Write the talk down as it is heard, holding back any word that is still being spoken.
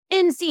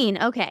end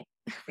scene. Okay.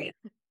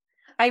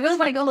 I really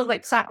want to go look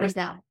like soccer's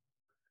now.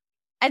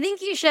 I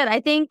think you should. I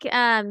think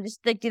just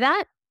like do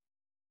that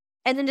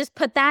and then just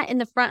put that in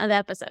the front of the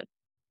episode.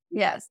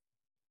 Yes.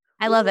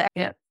 I love it.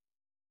 Yeah.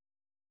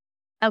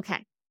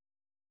 Okay.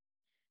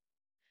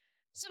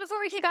 So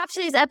before we kick off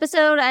today's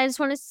episode, I just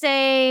want to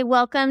say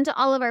welcome to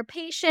all of our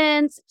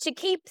patients. To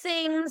keep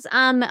things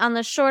on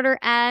the shorter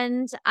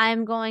end,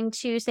 I'm going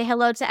to say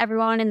hello to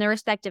everyone in their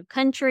respective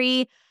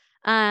country.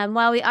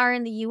 While we are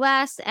in the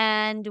U.S.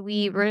 and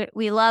we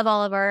love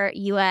all of our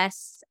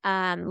U.S.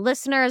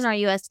 Listeners and our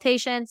U.S.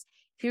 patients,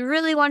 if you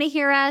really want to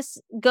hear us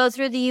go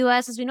through the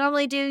U.S. as we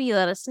normally do, you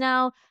let us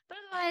know. But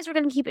otherwise, we're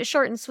going to keep it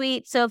short and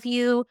sweet. So if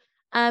you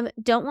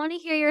don't want to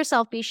hear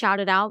yourself be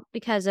shouted out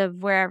because of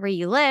wherever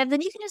you live,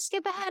 then you can just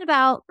skip ahead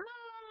about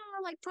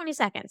like 20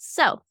 seconds.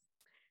 So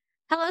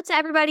hello to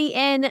everybody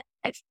in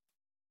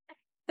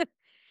the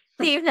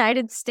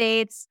United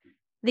States,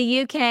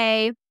 the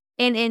UK,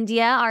 and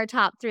India, our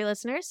top 3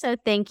 listeners. So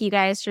thank you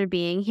guys for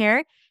being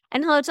here.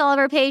 And hello to all of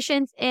our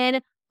patients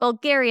in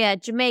Bulgaria,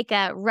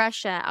 Jamaica,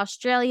 Russia,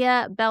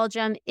 Australia,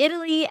 Belgium,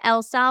 Italy,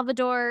 El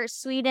Salvador,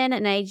 Sweden,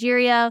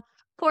 Nigeria,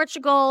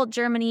 Portugal,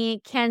 Germany,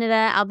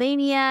 Canada,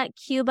 Albania,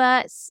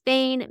 Cuba,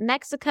 Spain,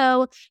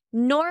 Mexico,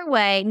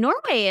 Norway.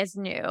 Norway is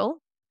new,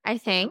 I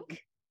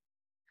think.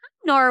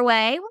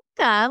 Norway,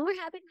 welcome. We're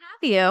happy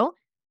to have you.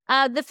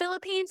 The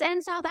Philippines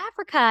and South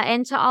Africa,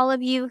 and to all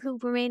of you who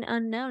remain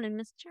unknown and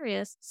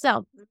mysterious.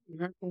 So,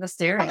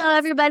 Mysterious. hello,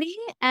 everybody,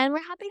 and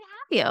we're happy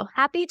to have you.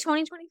 Happy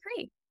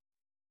 2023.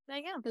 There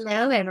you go.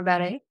 Hello,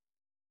 everybody.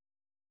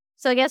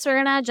 So I guess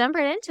we're going to jump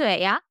right into it,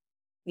 yeah?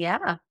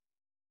 Yeah.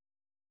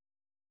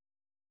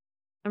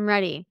 I'm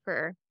ready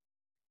for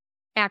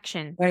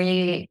action.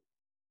 Ready,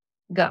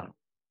 go.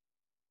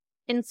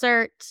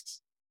 Insert.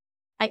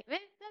 We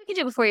can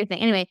do it before you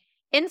think. Anyway,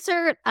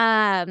 insert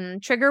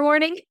trigger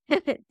warning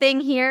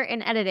thing here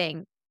in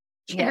editing.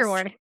 Trigger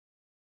warning.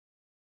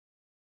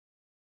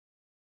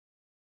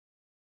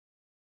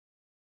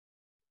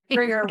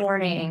 Trigger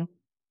warning.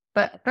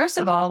 But first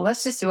of all,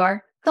 let's just do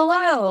our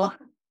hello.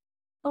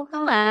 Oh,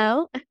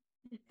 hello.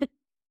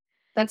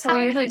 That's how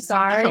we usually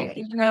start.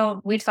 You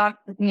know, we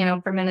talked,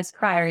 for minutes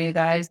prior, you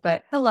guys,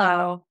 but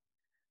hello.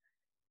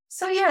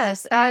 So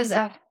yes, as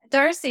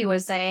Darcy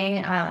was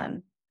saying,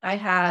 I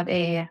have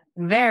a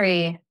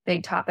very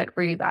big topic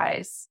for you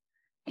guys.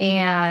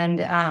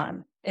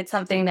 And it's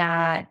something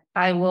that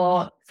I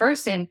will,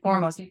 first and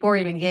foremost, before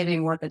even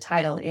giving what the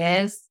title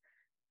is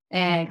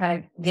and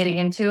kind of getting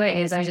into it,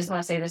 is I just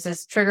want to say this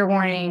is trigger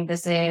warning.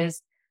 This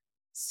is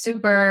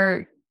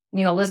super,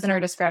 listener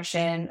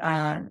discretion.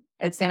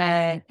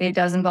 It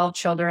does involve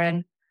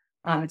children.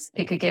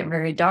 It could get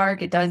very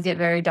dark. It does get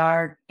very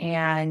dark.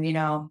 And,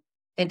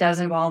 it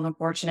does involve,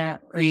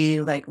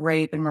 unfortunately, like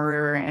rape and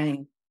murder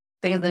and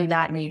things of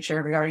that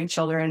nature regarding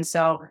children.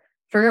 So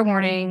trigger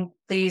warning,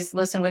 please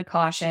listen with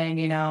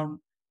caution.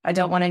 I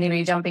don't want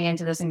anybody jumping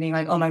into this and being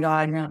like, oh my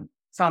God,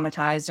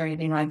 traumatized or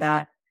anything like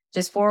that.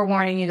 Just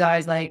forewarning you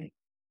guys, like,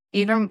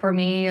 even for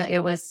me,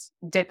 it was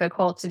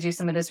difficult to do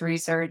some of this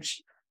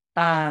research.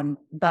 But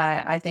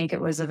I think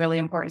it was a really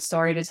important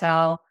story to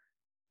tell.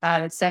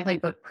 It's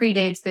definitely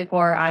predates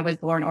before I was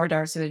born or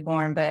Darcy was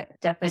born, but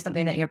definitely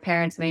something that your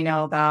parents may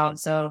know about.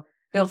 So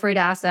feel free to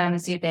ask them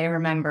and see if they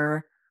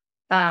remember,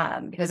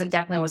 because it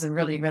definitely was a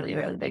really, really,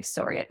 really big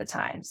story at the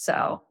time.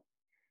 So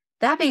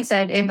that being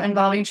said,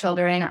 involving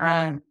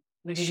children,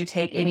 would you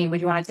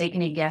want to take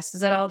any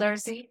guesses at all,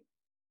 Darcy?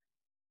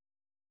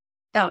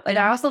 Oh, and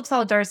I also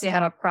told Darcy I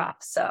had a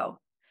prop. So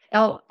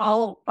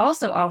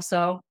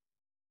also,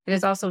 it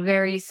is also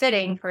very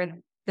fitting for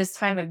this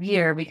time of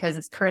year because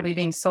it's currently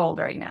being sold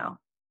right now.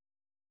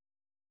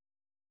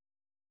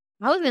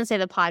 I was going to say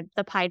the Pied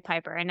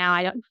Piper, and now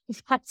I don't know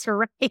if that's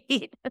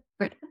right.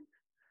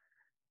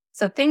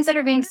 So things that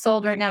are being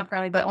sold right now,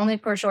 probably, but only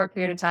for a short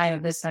period of time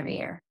of this time of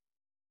year.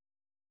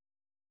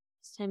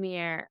 This time of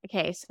year.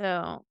 Okay,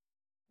 so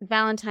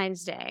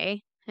Valentine's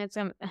Day.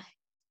 So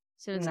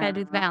it's got to do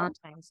with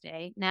Valentine's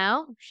Day.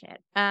 No? Shit.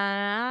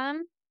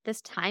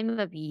 This time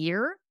of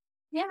year?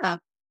 Yeah.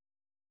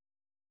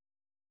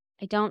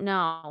 I don't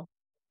know.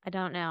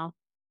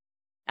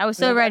 I was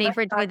so ready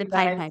for it to be the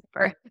Pied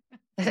Piper.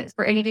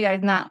 For any of you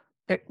guys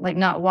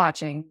not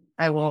watching,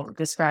 I will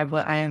describe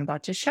what I am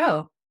about to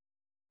show.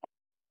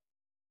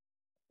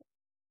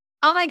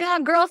 Oh my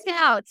God, Girl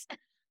Scouts!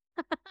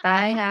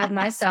 I have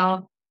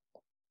myself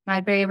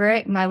my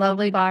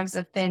lovely box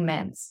of Thin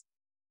Mints.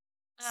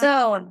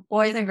 So,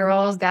 boys and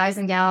girls, guys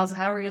and gals,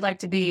 however you'd like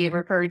to be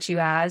referred to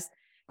as,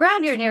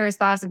 grab your nearest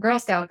box of Girl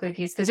Scout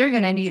cookies because you're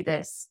going to need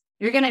this.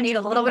 You're going to need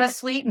a little bit of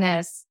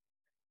sweetness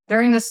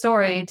during the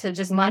story to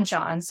just munch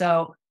on.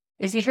 So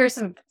if you hear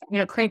some,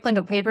 crinkling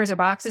of papers or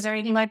boxes or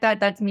anything like that,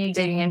 that's me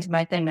digging into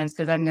my Thin Mints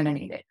because I'm going to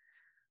need it.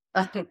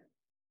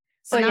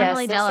 So I'm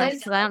really jealous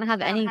because I don't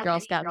have any Girl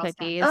Scout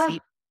cookies.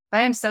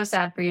 I am so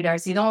sad for you,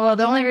 Darcy. The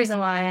only reason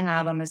why I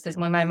have them is because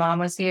when my mom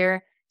was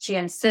here, she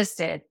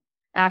insisted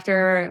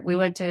after we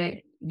went to,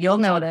 you'll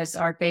know this,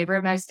 our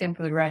favorite Mexican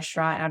food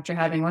restaurant, after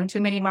having one too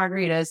many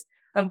margaritas,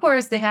 of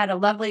course, they had a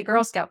lovely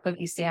Girl Scout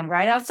cookie stand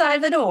right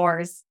outside the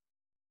doors.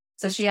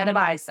 So she had to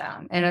buy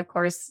some. And of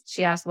course,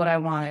 she asked what I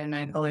wanted, and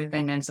I told her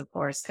Thin Mints, of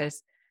course,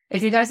 because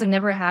if you guys have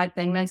never had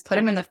Thin Mints, put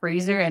them in the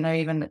freezer and they're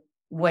even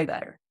way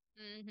better.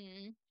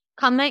 Mm-hmm.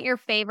 Comment your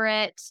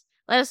favorite.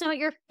 Let us know what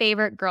your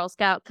favorite Girl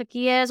Scout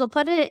cookie is. We'll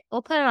put it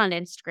on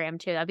Instagram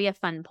too. That'd be a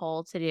fun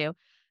poll to do.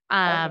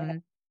 Okay.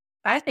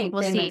 I think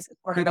We'll Thin see. Mints is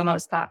one of the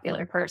most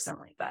popular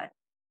personally, but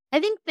I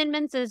think Thin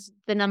Mints is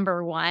the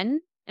number one.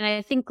 And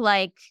I think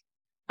like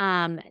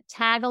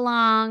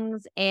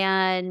tagalongs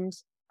and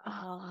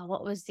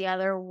what was the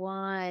other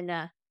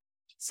one?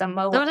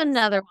 Samoa. There was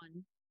another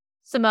one.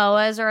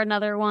 Samoas are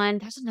another one.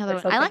 There's another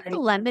one. I like the Okay.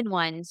 lemon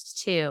ones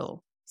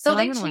too. So The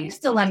they lemon ones.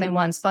 changed the lemon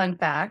ones, fun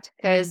fact,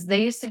 because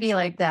they used to be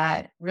like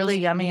that really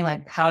yummy,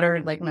 like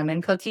powdered, like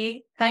lemon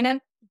cookie kind of.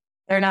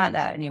 They're not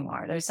that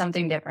anymore. There's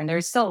something different.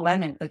 There's still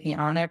lemon cookie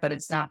on there, but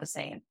it's not the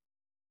same.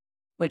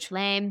 Which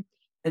Lame.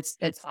 it's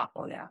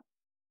awful. Yeah,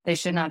 they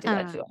should not do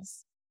that Uh, to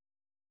us.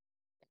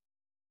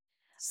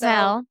 So,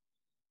 well,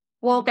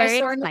 well, my very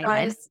story, you excited.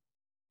 guys.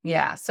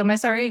 Yeah. So my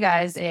story, you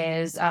guys,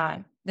 is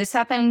this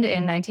happened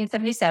in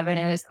 1977,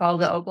 and it's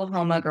called the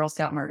Oklahoma Girl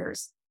Scout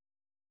murders.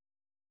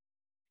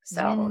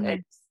 So Mm.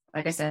 it's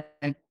like I said,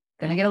 I'm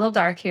gonna get a little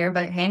dark here,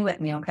 but hang with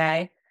me,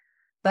 okay?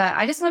 But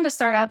I just wanted to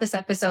start out this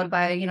episode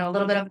by, a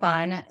little bit of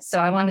fun. So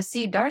I want to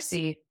see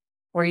Darcy.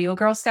 Were you a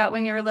Girl Scout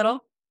when you were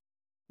little?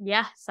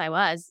 Yes, I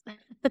was.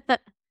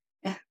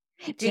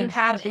 Do you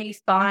have any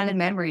fond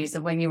memories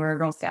of when you were a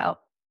Girl Scout?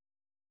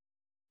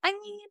 I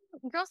mean,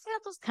 Girl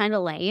Scouts was kind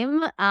of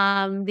lame.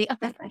 I mean,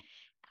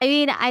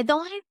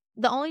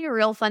 the only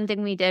real fun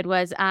thing we did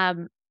was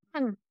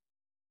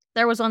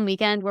there was one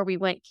weekend where we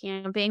went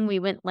camping. We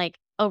went like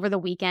over the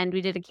weekend.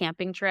 We did a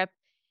camping trip,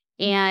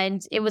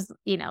 and it was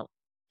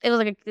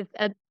like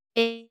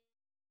a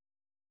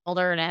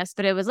wilderness,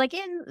 but it was like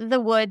in the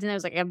woods, and it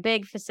was like a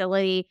big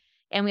facility,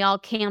 and we all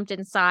camped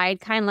inside,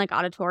 kind of like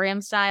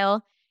auditorium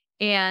style,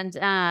 and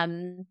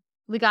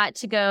we got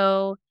to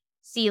go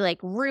see like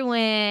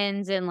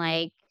ruins and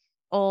like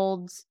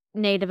old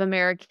Native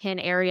American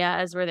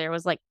areas where there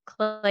was like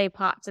clay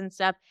pots and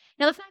stuff.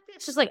 Now the fact that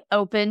it's just like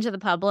open to the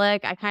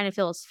public, I kind of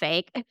feel is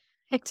fake.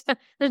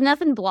 There's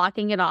nothing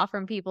blocking it off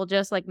from people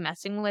just like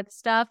messing with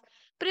stuff,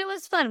 but it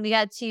was fun. We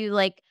got to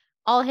like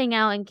all hang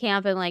out and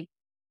camp and like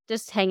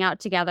just hang out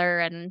together,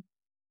 and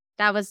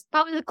that was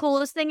probably the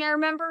coolest thing I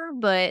remember,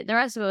 but the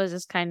rest of it was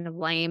just kind of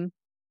lame.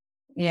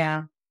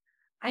 Yeah.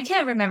 I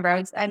can't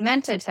remember. I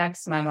meant to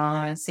text my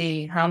mom and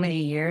see how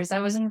many years I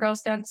was in Girl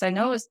Scouts. I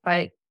know it was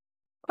quite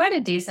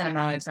a decent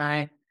amount of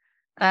time.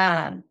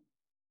 Um,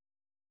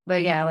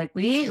 but yeah, like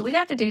we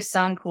got to do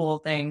some cool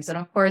things. And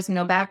of course,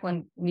 back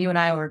when you and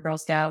I were Girl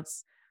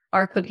Scouts,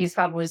 our cookies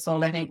probably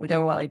sold, I think they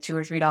were what, like $2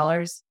 or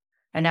 $3.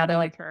 And now they're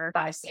like Sure.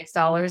 $5,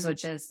 $6,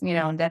 which is,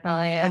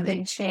 definitely a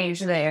big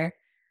change there.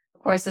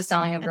 Of course, the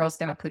selling of Girl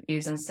Scout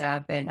cookies and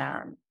stuff. But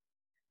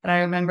I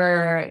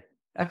remember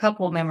a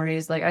couple of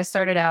memories. Like I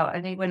started out,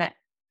 I think when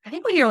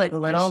you're like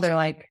little, they're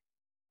like,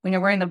 when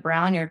you're wearing the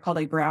brown, you're called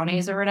like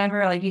brownies or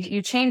whatever. Like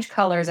you change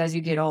colors as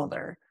you get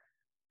older.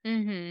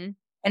 Mhm.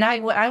 And I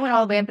went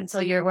all the way up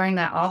until you're wearing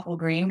that awful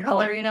green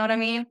color. You know what I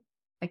mean?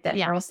 Like that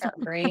Yeah. Girl Scout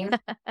green.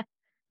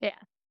 Yeah.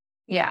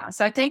 Yeah.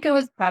 So I think it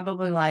was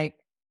probably like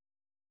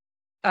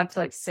up to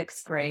like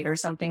sixth grade or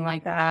something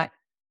like that.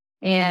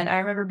 And I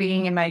remember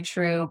being in my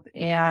troop,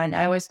 and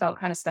I always felt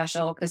kind of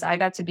special because I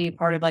got to be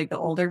part of like the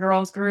older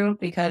girls group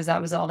because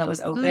that was all that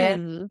was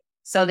open. Ooh.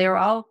 So they were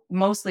all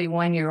mostly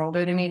 1 year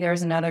older than me. There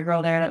was another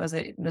girl there that was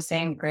the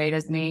same grade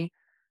as me.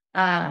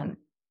 Um,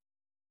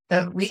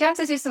 but we got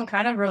to do some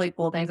kind of really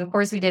cool things. Of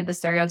course, we did the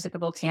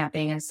stereotypical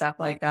camping and stuff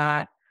like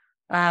that.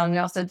 We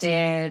also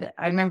did,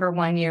 I remember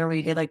 1 year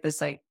we did like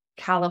this like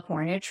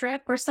California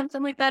trip or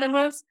something like that it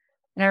was.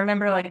 And I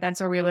remember like that's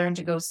where we learned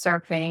to go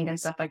surfing and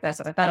stuff like that.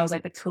 So I thought it was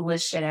like the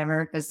coolest shit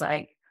ever because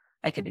like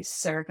I could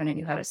surf and I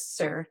knew how to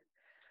surf.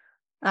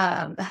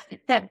 Um,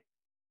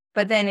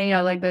 but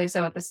then, like they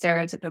said with the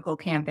stereotypical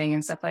camping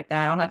and stuff like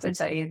that, I don't have to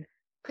tell you,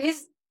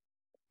 please,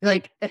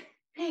 like,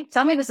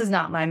 tell me this is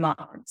not my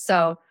mom.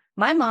 So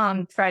my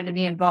mom tried to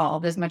be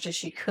involved as much as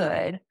she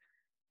could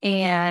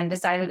and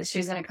decided that she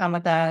was going to come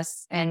with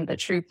us and the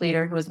troop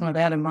leader, who was one of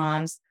the other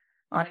moms,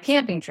 on a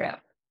camping trip.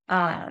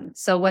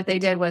 So what they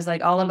did was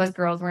like all of us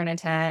girls were in a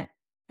tent,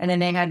 and then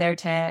they had their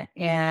tent.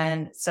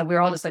 And so we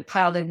were all just like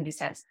piled into these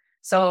tents.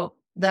 So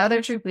the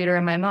other troop leader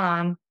and my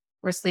mom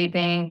were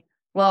sleeping.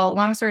 Well,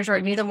 long story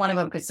short, neither one of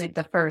them could sleep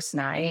the first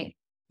night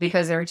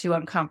because they were too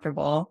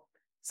uncomfortable.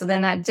 So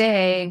then that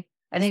day,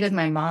 I think it was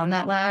my mom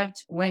that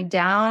left, went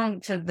down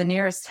to the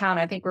nearest town.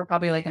 I think we're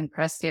probably like in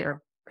Prescott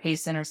or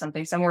Payson or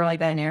something, somewhere like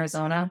that in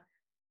Arizona,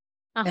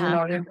 in the Uh-huh.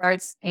 northern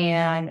parts,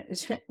 and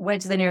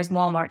went to the nearest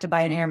Walmart to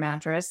buy an air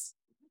mattress.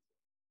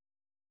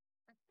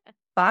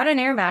 Bought an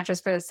air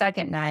mattress for the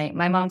second night.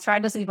 My mom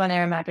tried to sleep on the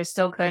air mattress,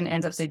 still couldn't,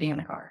 ends up sleeping in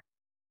the car.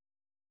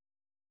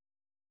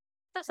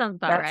 That sounds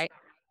about That's right.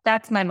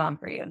 that's my mom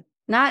for you.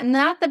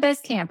 Not the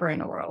best camper in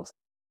the world.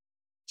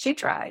 She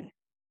tried.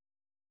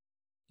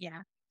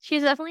 Yeah.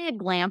 She's definitely a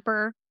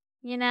glamper,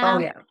 you Oh know?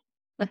 yeah.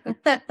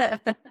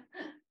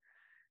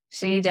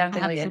 She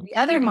definitely did. The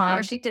other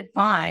mom, she did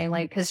fine,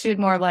 like, because she was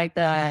more like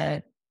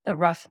the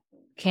rough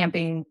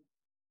camping,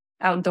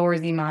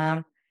 outdoorsy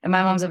mom. And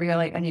my mom's over here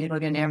like, I need to go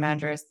get an air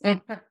mattress. I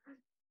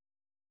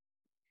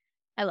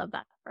love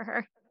that for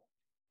her.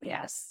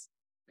 Yes.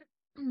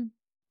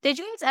 Did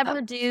you guys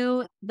ever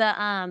do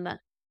the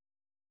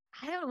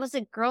I don't was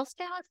it Girl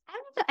Scouts? I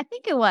don't know. I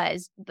think it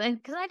was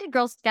because I did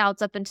Girl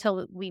Scouts up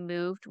until we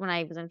moved when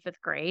I was in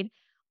 5th grade.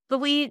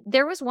 But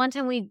there was one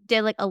time we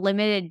did like a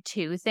limited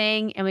two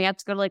thing and we had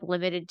to go to like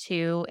limited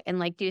two and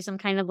like do some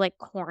kind of like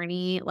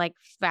corny like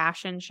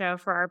fashion show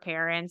for our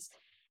parents.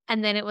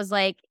 And then it was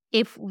like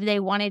if they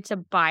wanted to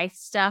buy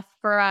stuff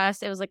for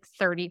us, it was like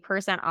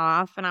 30%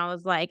 off. And I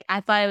was like,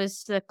 I thought it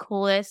was the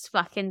coolest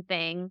fucking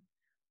thing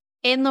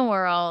in the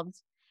world.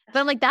 But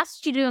I'm like, that's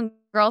what you do in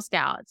Girl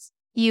Scouts.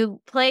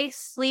 You play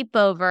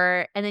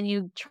sleepover and then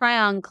you try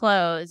on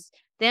clothes.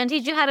 They don't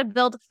teach you how to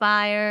build a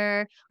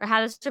fire or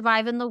how to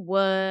survive in the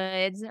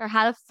woods or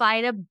how to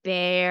fight a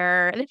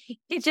bear.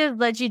 They just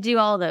let you do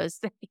all those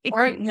things.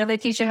 Or, they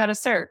teach you how to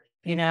surf,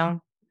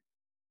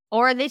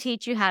 Or they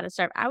teach you how to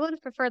surf. I would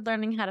have preferred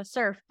learning how to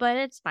surf, but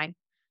it's fine.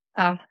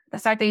 The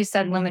fact that you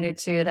said limited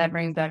too, that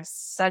brings back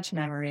such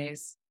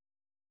memories.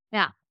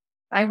 Yeah.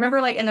 I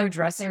remember like in their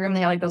dressing room,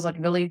 they had like those like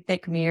really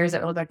thick mirrors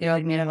that looked like they're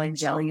like made of like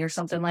jelly or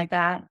something like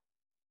that.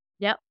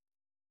 Yep.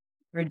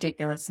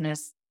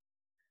 Ridiculousness.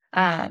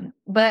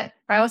 But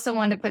I also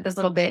wanted to put this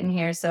little bit in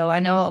here. So I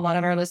know a lot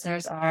of our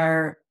listeners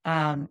are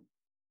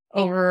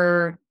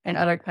over in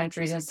other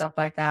countries and stuff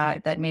like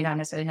that may not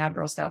necessarily have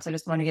Girl Scouts. I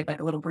just want to give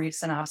like a little brief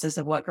synopsis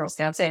of what Girl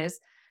Scouts is.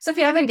 So if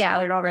you haven't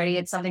gathered already,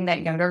 it's something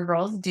that younger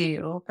girls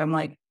do from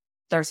like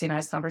Darcy and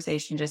I's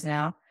conversation just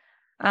now.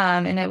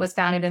 And it was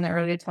founded in the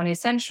early 20th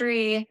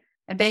century.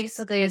 And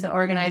basically is an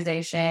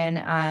organization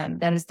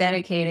that is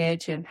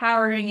dedicated to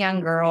empowering young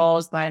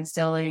girls by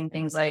instilling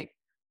things like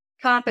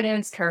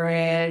confidence,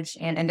 courage,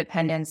 and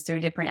independence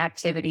through different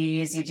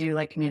activities. You do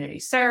like community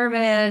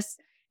service,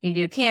 you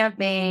do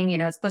camping,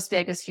 it's supposed to be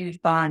like this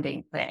huge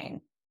bonding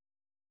thing.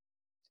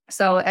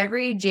 So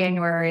every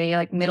January,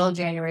 like middle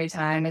January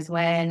time is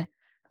when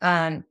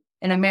in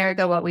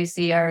America, what we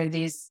see are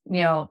these,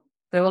 the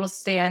little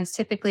stands,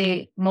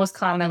 typically most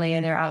commonly,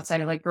 and they're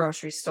outside of like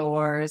grocery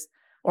stores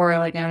or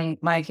like in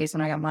my case,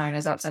 when I got mine,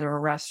 is outside of a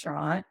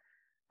restaurant.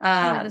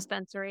 A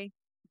dispensary.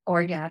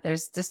 Or yeah,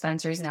 there's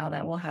dispensaries now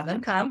that will have them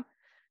come.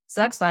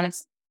 So that's fun.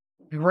 It's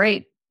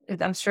great.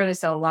 I'm sure they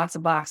sell lots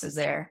of boxes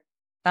there.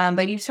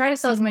 But you try to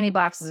sell as many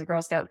boxes of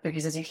Girl Scout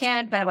cookies as you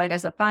can, but like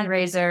as a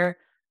fundraiser,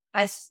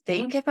 I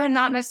think if I'm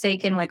not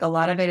mistaken, like a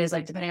lot of it is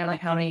like depending on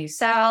like how many you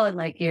sell and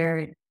like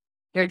your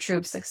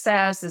troop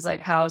success is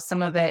like how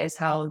some of it is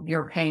how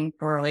you're paying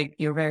for like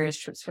your various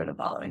troops for the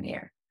following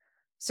year.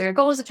 So your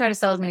goal is to try to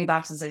sell as many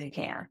boxes as you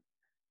can.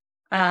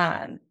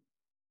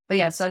 But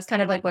yeah, so that's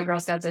kind of like what Girl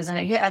Scouts is. And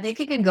I think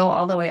you can go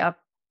all the way up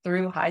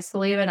through high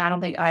school even. I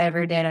don't think I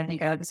ever did. I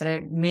think, like I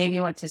said, I maybe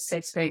went to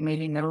 6th grade,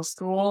 maybe middle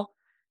school.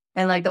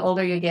 And like the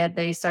older you get,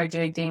 they start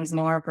doing things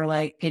more for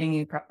like getting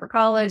you prep for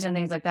college and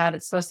things like that.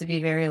 It's supposed to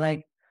be very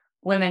like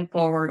women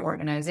forward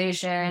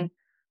organization.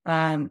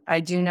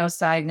 I do know,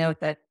 side note,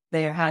 that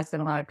there has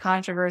been a lot of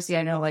controversy.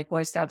 I know like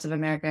Boy Scouts of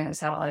America has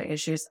had a lot of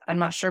issues. I'm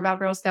not sure about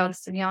Girl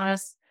Scouts, to be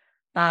honest.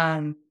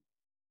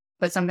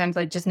 But sometimes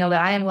I just know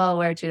that I am well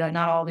aware too that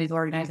not all these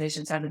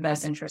organizations have the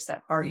best interests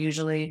at heart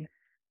usually.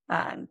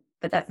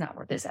 But that's not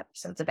what this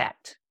episode's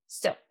about.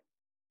 So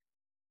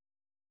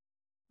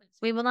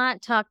We will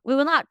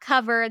not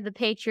cover the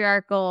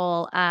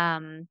patriarchal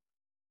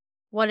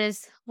what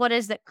is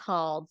it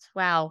called?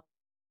 Wow.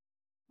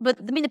 But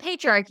I mean the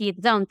patriarchy is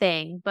its own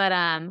thing, but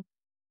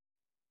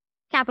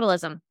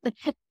capitalism. The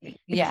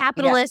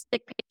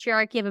capitalistic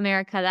patriarchy of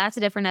America, that's a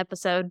different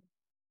episode.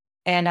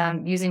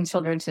 And using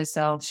children to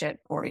sell shit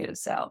for you.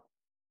 So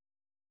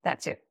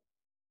that too.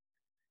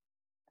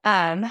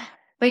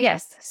 But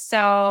yes,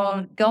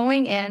 so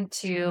going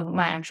into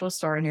my actual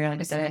story here, like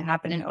I said, it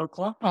happened in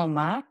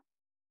Oklahoma.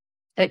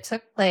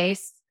 The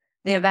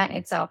event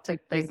itself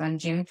took place on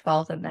June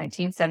 12th of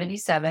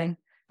 1977.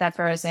 That's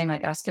where I was saying,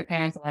 like, us to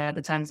parents, a lot of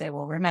the times they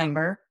will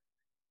remember,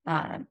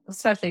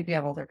 especially if you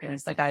have older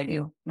parents like I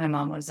do. My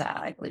mom was,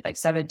 I believe, like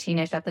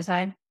 17-ish at the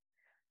time.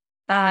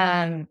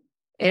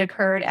 It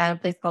occurred at a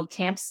place called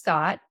Camp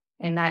Scott,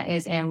 and that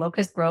is in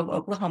Locust Grove,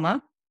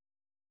 Oklahoma.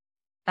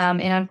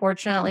 And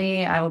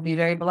unfortunately, I will be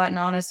very blunt and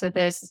honest with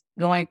this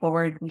going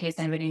forward in case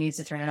anybody needs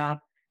to turn it off.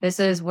 This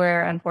is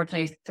where,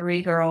 unfortunately,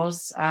 3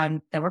 girls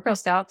that were Girl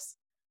Scouts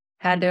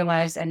had their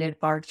lives ended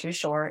far too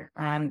short.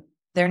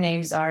 Their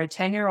names are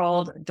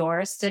 10-year-old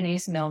Doris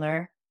Denise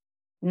Milner,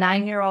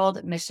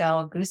 9-year-old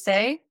Michelle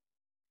Gousset,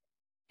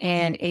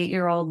 and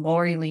 8-year-old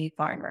Lori Lee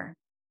Farmer.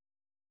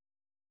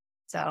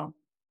 So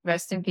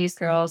rest in peace,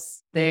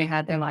 girls. They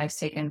had their lives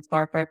taken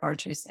far, far, far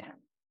too soon.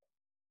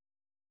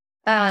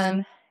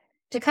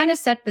 To kind of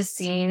set the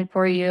scene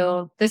for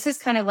you, this is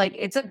kind of like,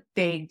 it's a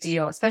big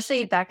deal,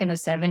 especially back in the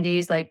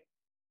 70s. Like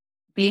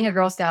being a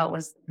Girl Scout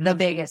was the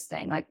biggest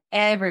thing. Like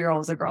every girl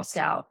was a Girl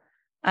Scout.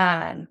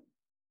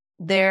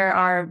 there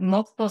are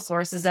multiple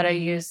sources that I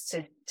use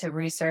to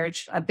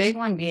research. A big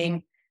one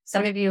being,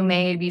 some of you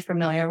may be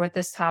familiar with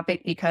this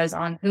topic because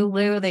on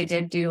Hulu they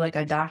did do like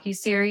a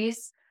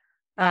docu-series,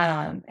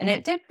 and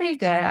it did pretty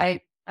good.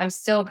 I'm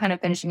still kind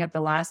of finishing up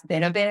the last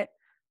bit of it,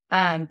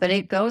 but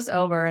it goes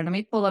over. And let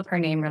me pull up her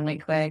name really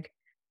quick.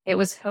 It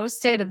was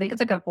hosted, I think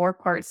it's like a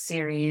 4-part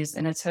series,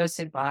 and it's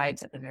hosted by,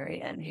 it's at the very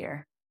end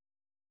here.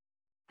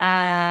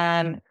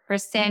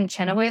 Kristen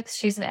Chenoweth,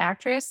 she's an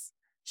actress.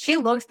 She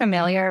looked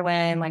familiar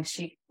when like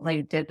she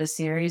like did the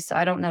series, so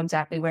I don't know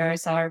exactly where I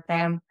saw her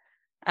from.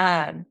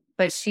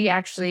 But she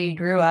actually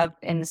grew up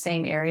in the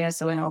same area,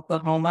 so in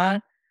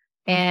Oklahoma.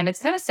 And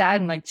it's kind of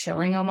sad and like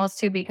chilling almost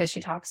too, because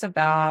she talks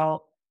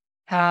about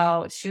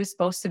how she was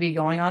supposed to be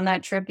going on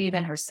that trip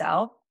even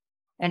herself,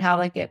 and how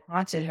like it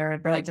haunted her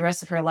for like the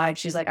rest of her life.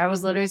 She's like, I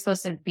was literally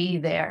supposed to be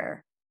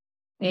there.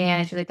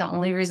 And she's like, the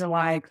only reason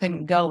why I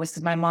couldn't go was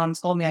because my mom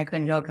told me I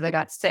couldn't go because I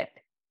got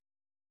sick.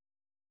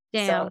 So,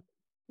 Damn.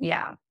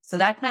 yeah. So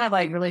that kind of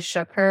like really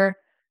shook her.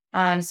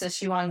 So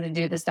she wanted to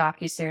do this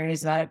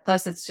docu-series about it.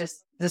 Plus, it's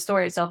just, the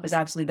story itself is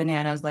absolutely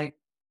bananas, like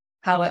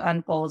how it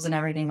unfolds and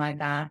everything like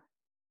that.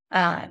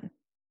 Um,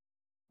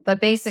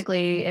 but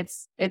basically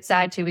it's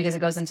sad too, because it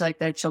goes into like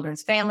the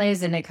children's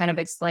families, and they kind of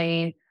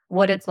explain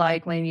what it's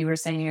like when you were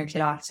sending your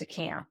kid off to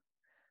camp.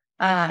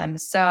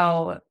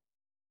 So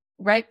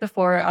right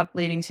before up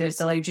leading to,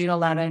 so like June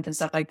 11th and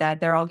stuff like that,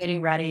 they're all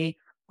getting ready.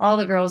 All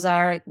the girls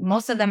are,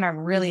 most of them are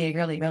really,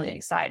 really, really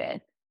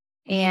excited.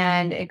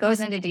 And it goes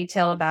into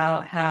detail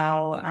about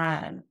how,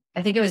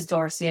 I think it was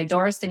Doris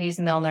Denise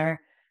Milner.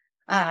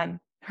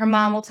 Her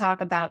mom will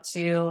talk about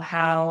too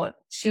how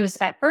she was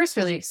at first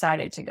really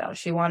excited to go.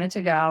 She wanted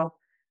to go.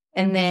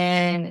 And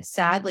then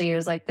sadly, it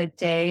was like the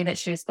day that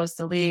she was supposed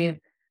to leave,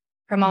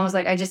 her mom was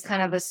like, I just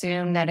kind of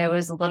assumed that it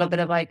was a little bit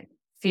of like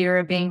fear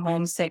of being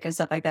homesick and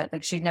stuff like that.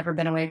 Like she'd never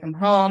been away from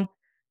home.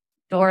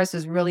 Doris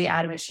was really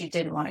adamant she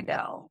didn't want to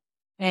go.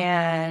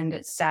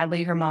 And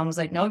sadly, her mom was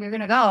like, no, you're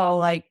going to go.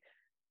 Like,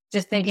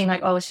 just thinking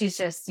like, oh, she's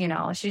just,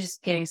 she's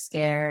just getting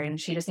scared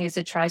and she just needs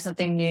to try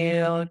something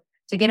new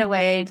to get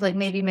away, to like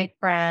maybe make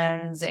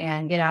friends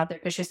and get out there,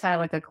 because she's kind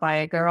of like a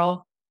quiet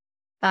girl.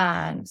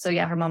 So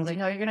yeah, her mom's like,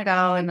 no, you're going to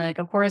go. And like,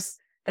 of course,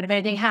 but if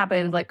anything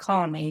happens, like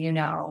call me, and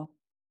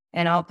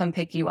I'll come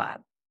pick you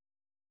up.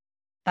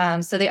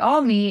 So they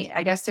all meet.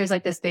 I guess there's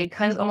like this big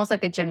kind of almost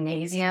like a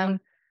gymnasium.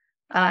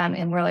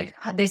 And we're like,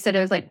 they said it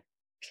was like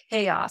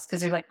chaos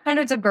because there's like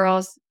hundreds of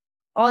girls,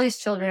 all these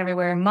children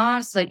everywhere,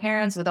 moms, like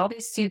parents with all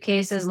these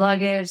suitcases,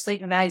 luggage,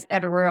 sleeping bags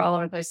everywhere, all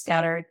over the place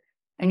scattered.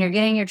 And you're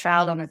getting your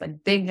child on this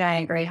like big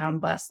giant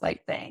Greyhound bus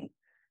like thing.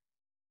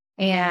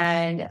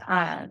 And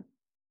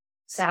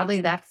sadly,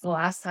 that's the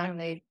last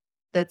time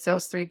that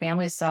those 3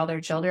 families saw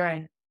their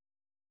children.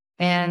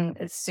 And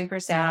it's super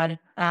sad.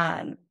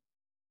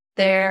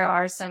 There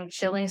are some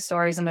chilling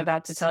stories I'm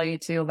about to tell you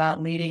too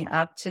about leading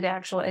up to the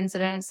actual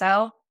incident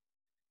itself.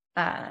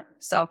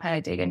 So I'll kind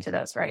of dig into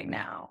those right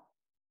now.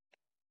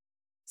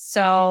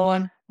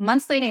 So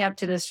months leading up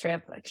to this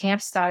trip,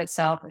 Camp Stott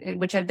itself,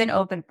 which had been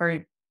open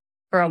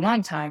for a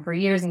long time, for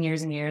years and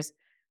years and years,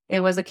 it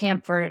was a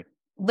camp for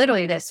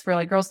literally this, for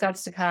like Girl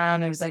Scouts to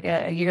come. It was like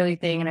a yearly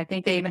thing. And I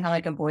think they even had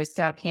like a Boy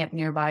Scout camp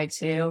nearby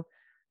too,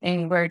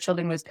 and where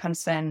children would come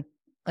spend,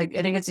 like,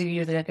 I think it's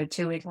usually like a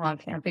 2-week long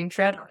camping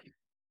trip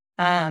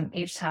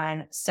each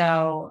time.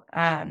 So,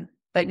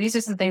 but these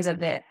are some things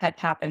that had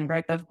happened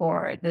right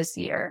before this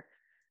year.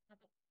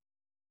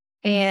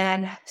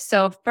 And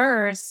so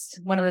first,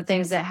 one of the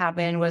things that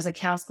happened was a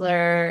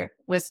counselor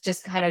was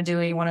just kind of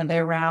doing one of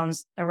their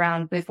rounds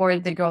around before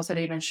the girls had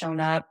even shown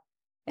up.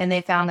 And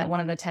they found that one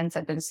of the tents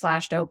had been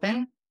slashed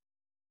open.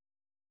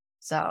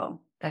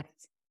 So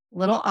that's a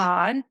little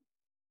odd.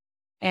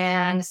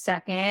 And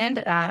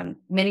second,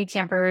 many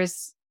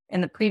campers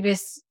in the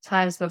previous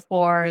times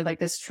before, like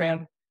this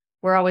trip,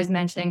 were always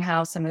mentioning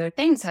how some of their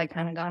things had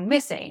kind of gone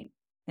missing,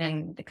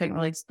 and they couldn't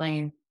really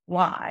explain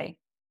why.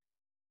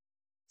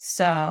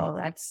 So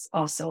that's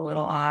also a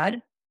little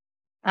odd.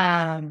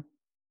 Then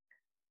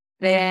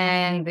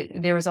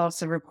there was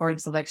also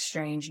reports of like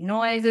strange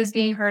noises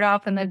being heard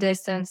off in the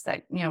distance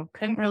that,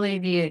 couldn't really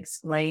be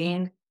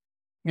explained.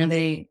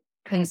 They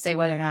couldn't say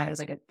whether or not it was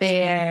like a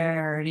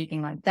bear or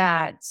anything like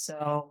that.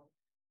 So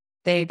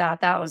they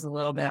thought that was a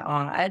little bit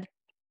odd.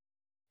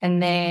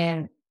 And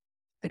then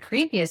the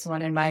creepiest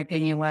one, in my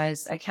opinion,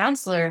 was a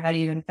counselor had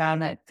even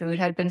found that food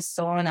had been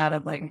stolen out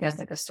of like, I guess,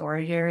 like a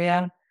storage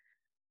area.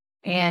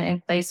 And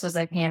in place was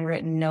a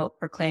handwritten note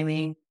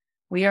proclaiming,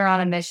 "We are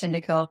on a mission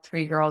to kill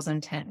 3 girls in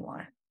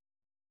Pt.1."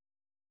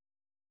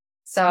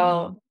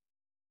 So,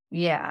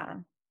 yeah,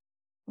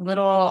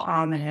 little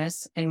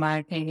ominous in my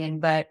opinion,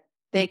 but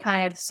they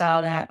kind of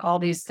saw that all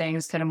these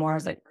things kind of more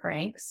as like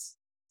pranks.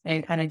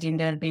 They kind of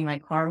deemed it as being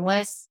like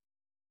harmless.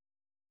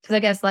 Because I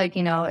guess like,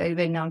 it'd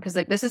been known, because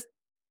like this is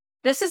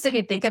if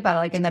you think about it,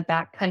 like in the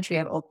back country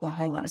of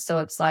Oklahoma. So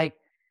it's like,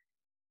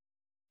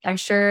 I'm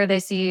sure they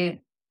see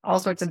all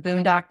sorts of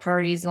boondock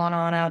parties going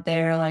on out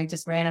there, like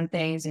just random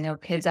things,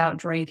 kids out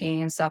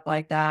drinking and stuff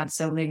like that.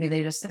 So maybe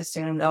they just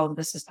assumed, oh,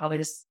 this is probably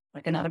just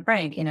like another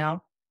prank.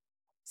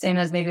 Same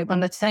as maybe when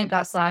the tent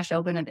got slashed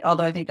open,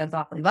 although I think that's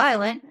awfully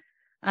violent.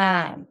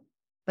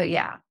 But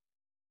yeah.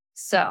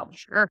 So,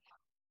 Sure.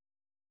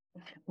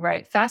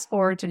 right. Fast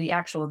forward to the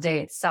actual day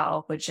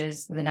itself, which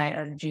is the night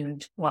of June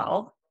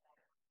 12th.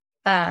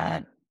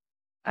 Uh,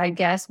 I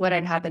guess what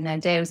had happened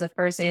that day was the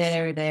first day that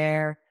they were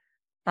there.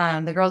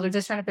 The girls were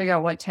just trying to figure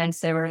out what tents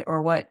they were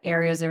or what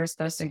areas they were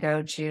supposed to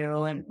go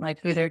to and like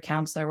who their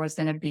counselor was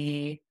going to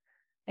be.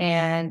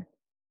 And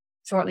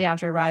shortly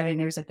after arriving,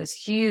 there was like this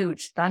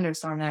huge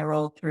thunderstorm that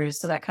rolled through.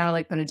 So that kind of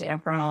like put a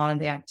damper on a lot of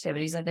the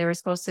activities that they were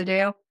supposed to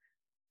do.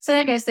 So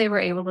I guess they were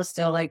able to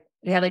still like,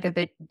 they had like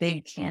a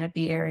big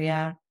canopy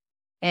area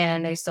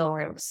and they still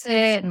were able to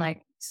sit and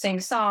like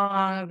sing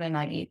songs and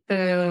like eat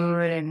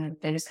food. And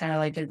they just kind of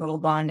like did little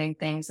bonding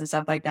things and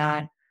stuff like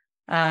that.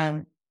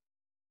 Um,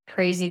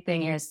 Crazy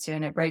thing is too,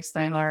 and it breaks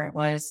my heart,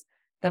 was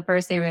the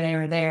first day when they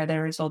were there, they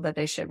were told that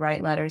they should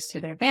write letters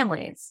to their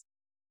families.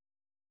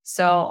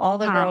 So all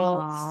the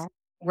girls Oh,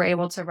 were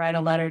able to write a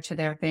letter to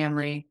their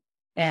family.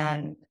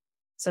 And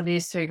so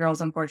these three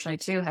girls, unfortunately,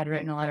 too, had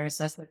written a letter.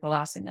 So that's like the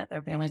last thing that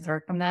their families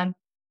heard from them.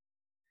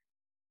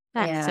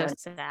 that's so And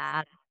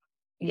sad.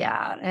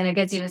 yeah, and it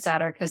gets even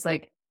sadder because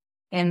like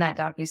in that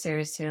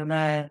docuseries too,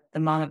 the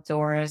mom of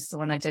Doris, the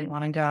one that didn't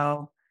want to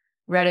go,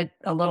 read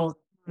a little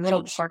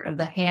part of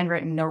the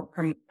handwritten note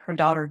her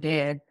daughter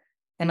did.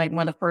 And like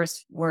one of the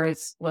first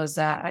words was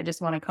that I just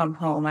want to come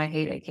home. I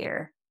hate it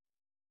here.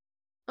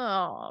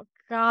 Oh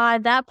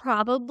God, that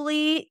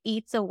probably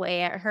eats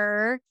away at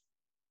her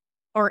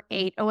or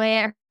ate away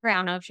at her. I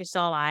don't know if she's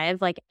still alive,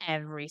 like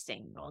every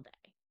single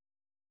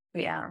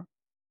day. Yeah.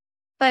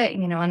 But,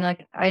 and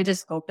like, I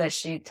just hope that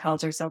she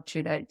tells herself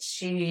too that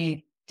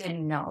she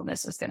didn't know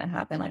this was going to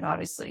happen. Like,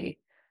 obviously,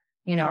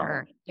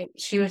 Sure.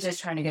 she was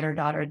just trying to get her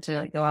daughter to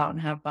like go out and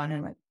have fun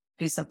and like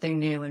do something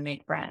new and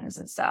make friends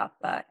and stuff.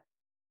 But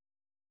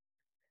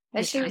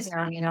as she Yeah. was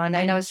young, and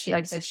I know she,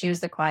 like I said, she was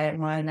the quiet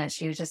one, that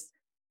she was just,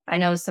 I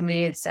know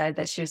somebody had said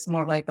that she was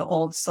more like the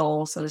old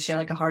soul. So that she had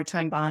like a hard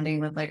time bonding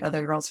with like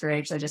other girls her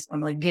age that just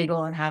want to like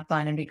giggle and have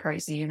fun and be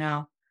crazy.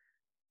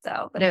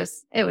 So, but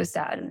it was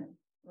sad and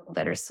a little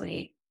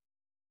bittersweet.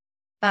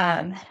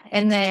 And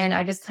then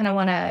I just kind of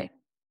want to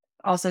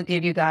also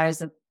give you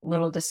guys a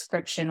little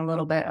description, a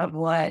little bit of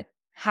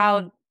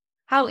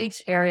how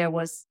each area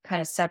was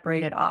kind of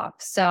separated off.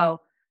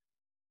 So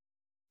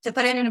to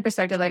put it into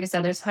perspective, like I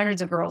said, there's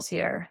hundreds of girls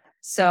here.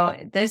 So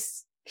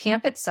this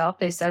camp itself,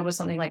 they said, was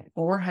something like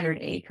 400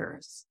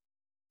 acres.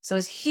 So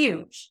it's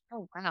huge.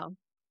 Oh wow.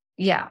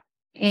 Yeah.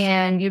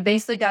 And you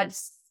basically got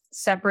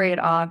separated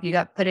off. You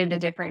got put into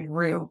different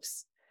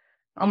groups,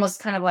 almost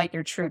kind of like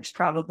your troops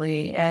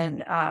probably.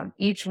 And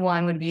each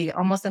one would be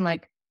almost in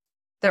like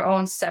their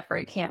own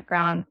separate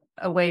campground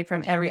away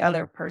from every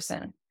other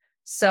person.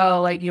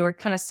 So like you were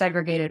kind of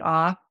segregated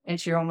off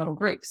into your own little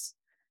groups.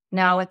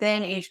 Now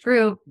within each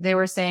group, they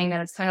were saying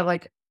that it's kind of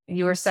like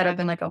you were set up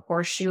in like a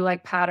horseshoe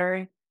like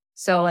pattern.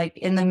 So like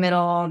in the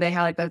middle, they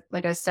had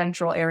like a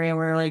central area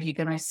where like you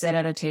can like sit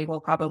at a table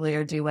probably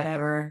or do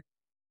whatever.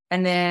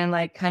 And then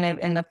like kind of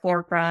in the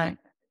forefront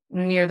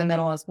near the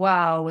middle as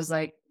well was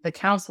like the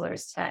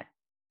counselor's tent.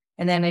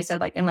 And then they said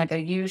like in like a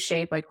U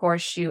shape, like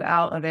horseshoe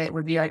out of it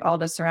would be like all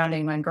the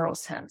surrounding like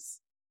girls' tents.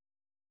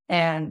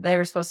 And they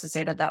were supposed to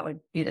say that that would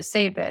be the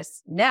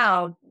safest.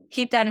 Now,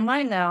 keep that in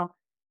mind though.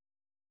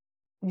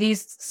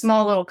 These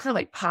small little kind of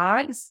like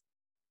pods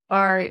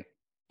are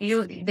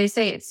they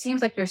say it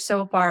seems like you're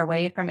so far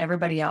away from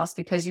everybody else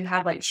because you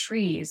have like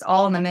trees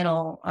all in the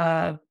middle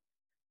of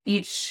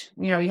each,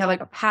 you have like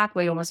a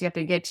pathway almost you have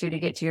to get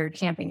to your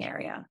camping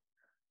area.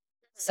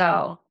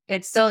 So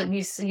it's still,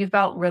 you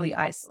felt really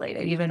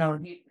isolated, even though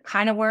you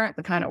kind of weren't,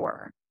 but kind of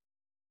were,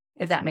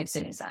 if that makes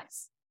any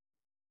sense.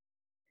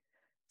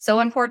 So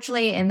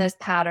unfortunately, in this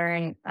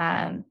pattern,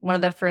 one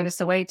of the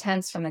furthest away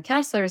tents from the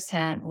counselor's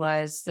tent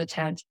was the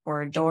tent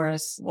for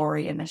Doris,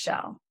 Lori, and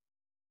Michelle.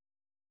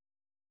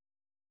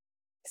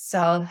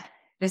 So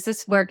this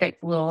is where it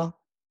gets a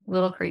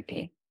little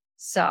creepy.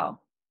 So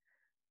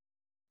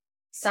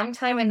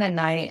sometime in the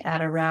night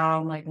at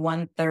around like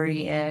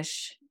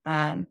 1:30-ish,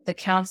 the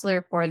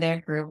counselor for their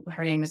group,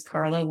 her name is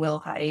Carla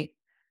Wilhite,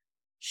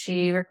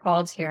 she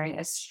recalled hearing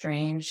a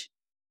strange,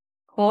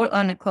 quote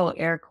unquote,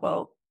 air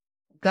quote,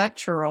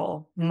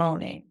 guttural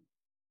moaning.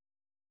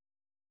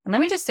 And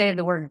let me just say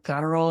the word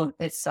guttural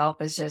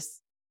itself is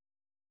just,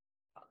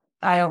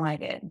 I don't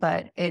like it,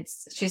 but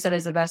she said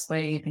is the best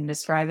way you can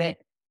describe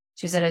it.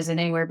 She said it's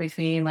anywhere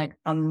between like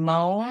a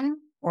moan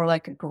or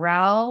like a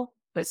growl,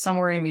 but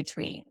somewhere in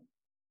between.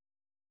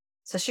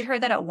 So she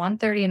heard that at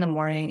 1:30 in the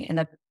morning in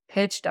the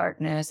pitch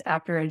darkness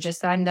after it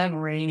just gotten done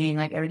raining,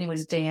 like everything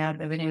was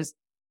damp, everything was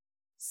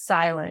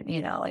silent,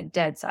 like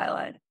dead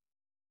silent.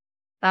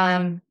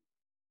 Um,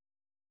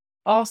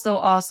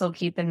 Also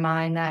keep in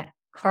mind that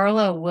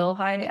Carla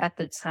Wilhite at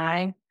the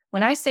time,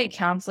 when I say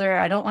counselor,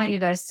 I don't want you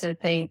guys to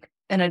think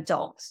an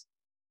adult.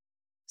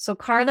 So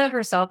Carla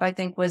herself, I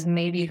think, was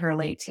maybe her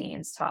late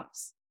teens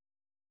tops.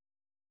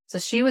 So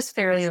she was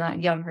fairly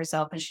young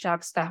herself, and she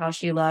talks about how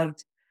she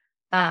loved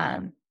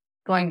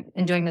going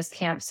and doing this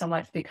camp so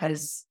much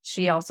because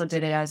she also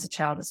did it as a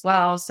child as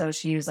well. So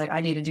she was like,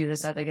 I need to do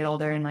this as I get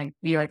older and like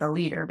be like a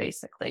leader,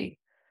 basically.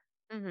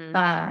 Mm-hmm.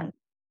 Um,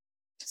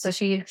 so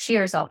she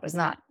herself was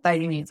not by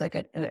any means like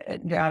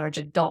your average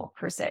adult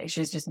per se. She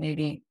was just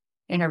maybe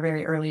in her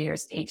very early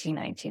years, 18,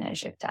 19, as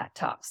she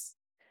talks.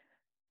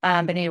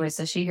 But anyway,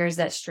 so she hears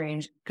that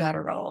strange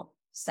guttural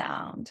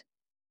sound.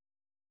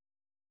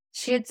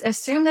 She had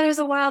assumed that it was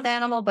a wild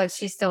animal, but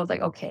she still was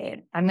like,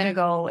 okay, I'm going to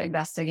go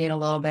investigate a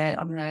little bit.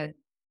 I'm going to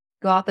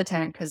go off the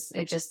tent because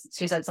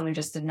she said something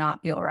just did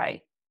not feel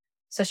right.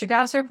 So she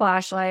grabs her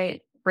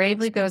flashlight,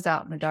 bravely goes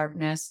out in the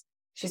darkness.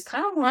 She's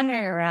kind of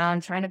wandering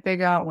around, trying to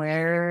figure out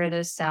where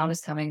this sound is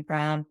coming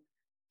from.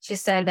 She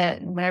said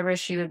that whenever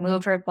she would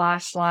move her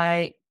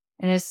flashlight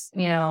and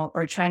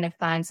or trying to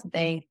find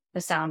something,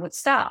 the sound would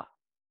stop.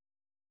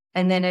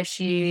 And then if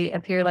she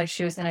appeared like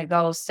she was going to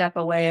go step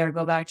away or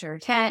go back to her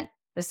tent,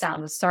 the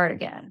sound would start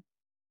again.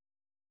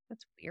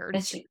 That's weird.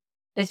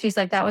 And she's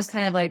like, that was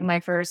kind of like my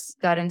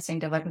first gut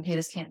instinct of like, okay, I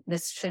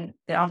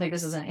don't think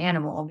this is an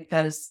animal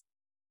because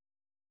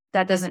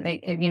that doesn't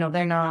make it,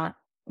 they're not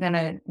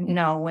gonna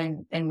know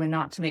when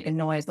not to make a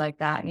noise like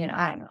that.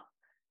 I don't know.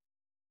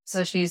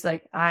 So she's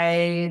like,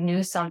 I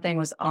knew something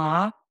was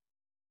off,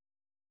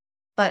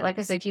 but like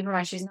I said, keep in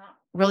mind, she's not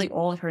really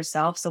old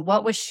herself. So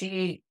what was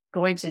she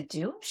going to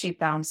do if she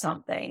found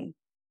something?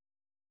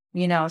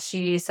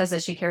 She says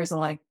that she carries a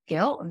like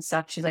guilt and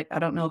stuff. She's like, I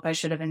don't know if I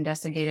should have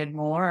investigated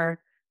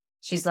more.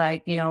 She's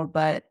like,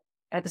 but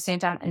at the same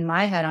time, in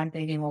my head, I'm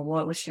thinking, well,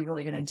 what was she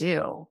really going to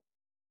do?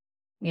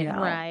 You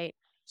know, Right.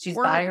 she's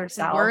Were by were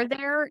herself.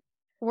 there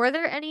were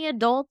there any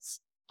adults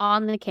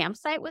on the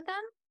campsite with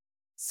them?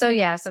 So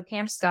yeah, so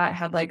Camp Scott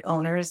had like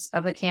owners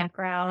of the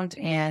campground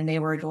and they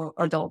were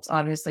adults,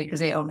 obviously, because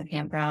they own the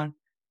campground.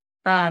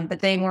 But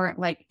they weren't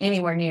like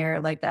anywhere near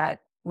like that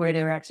where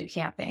they were actually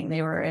camping.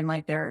 They were in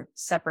like their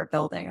separate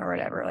building or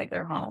whatever, like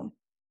their home.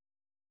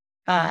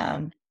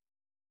 Um,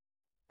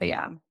 but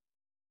yeah.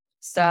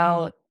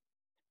 So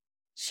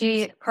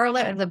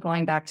Carla ended up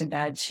going back to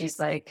bed. She's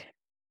like,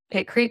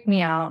 it creeped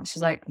me out.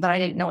 She's like, but I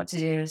didn't know what to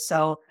do.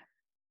 So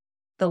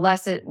the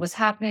less it was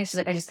happening, she's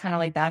like, I just kind of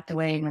like backed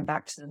away and went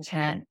back to the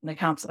tent, the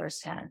counselor's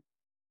tent.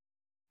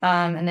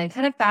 And then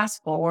kind of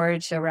fast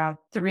forward to around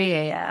 3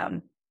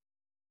 a.m.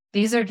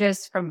 These are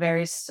just from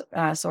various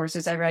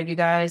sources I read, you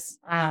guys.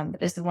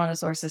 This is one of the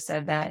sources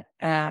said that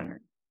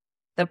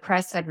the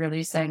press had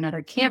released that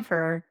another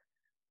camper,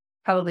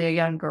 probably a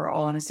young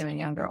girl, I'm assuming a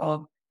young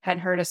girl, had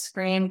heard a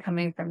scream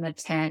coming from the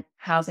tent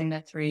housing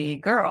the three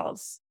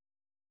girls.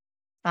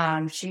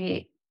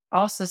 She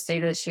also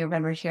stated that she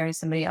remembered hearing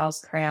somebody else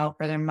cry out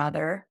for their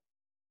mother.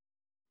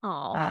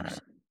 Oh, Uh,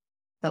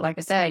 but like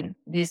I said,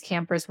 these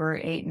campers were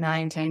 8,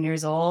 9, 10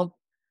 years old.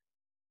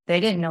 They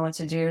didn't know what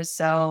to do.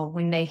 So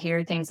when they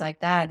hear things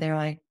like that,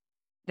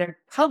 they're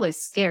probably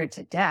scared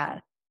to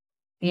death,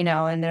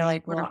 and they're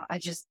like, well,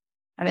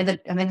 I'm in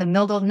the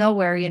middle of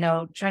nowhere,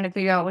 trying to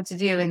figure out what to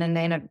do. And then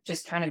they end up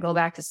just trying to go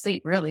back to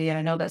sleep, really. And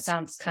I know that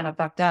sounds kind of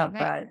fucked up,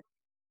 right.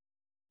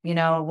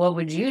 but, what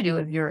would you do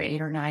if you're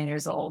 8 or 9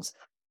 years old?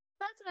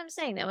 That's what I'm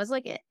saying. That was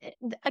like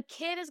a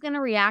kid is gonna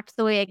react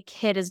the way a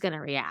kid is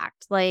gonna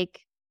react.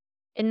 Like,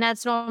 and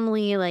that's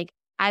normally like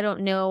I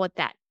don't know what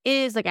that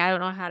is. Like, I don't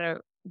know how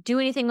to do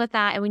anything with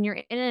that. And when you're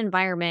in an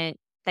environment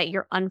that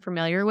you're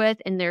unfamiliar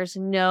with, and there's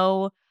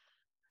no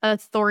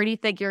authority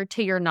figure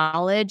to your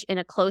knowledge in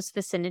a close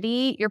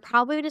vicinity, you're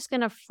probably just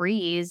gonna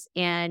freeze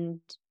and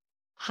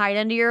hide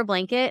under your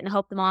blanket and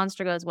hope the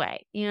monster goes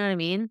away. You know what I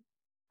mean?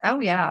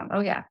 Oh, yeah. Oh,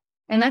 yeah.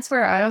 And that's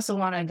where I also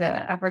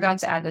I forgot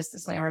to add this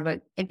disclaimer,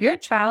 but if your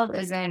child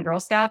is in Girl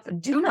Scouts,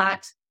 do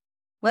not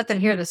let them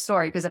hear the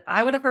story. Because if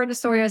I would have heard the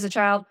story as a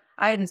child,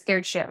 I had been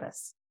scared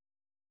shitless.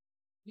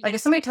 Like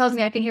if somebody tells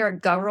me I can hear a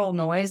guttural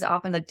noise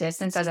off in the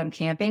distance as I'm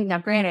camping, now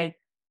granted,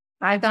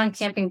 I've gone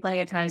camping plenty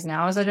of times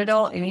now as an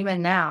adult, and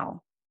even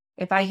now,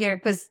 if I hear,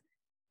 because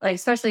like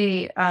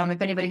especially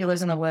if anybody who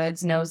lives in the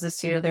woods knows this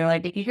too, they're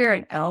like, if you hear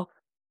an elk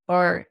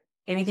or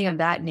anything of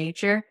that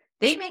nature,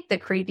 they make the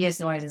creepiest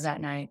noises at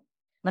night.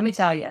 Let me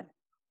tell you,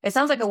 it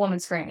sounds like a woman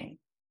screaming.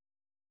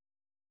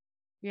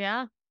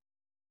 Yeah.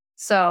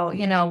 So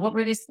what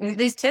were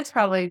these kids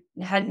probably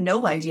had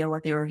no idea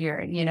what they were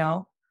hearing.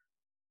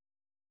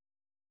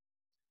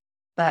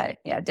 But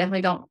yeah,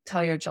 definitely don't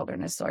tell your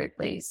children this story,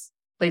 please.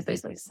 Please,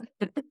 please, please.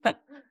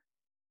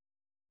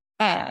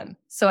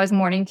 So as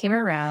morning came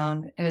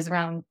around, it was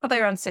probably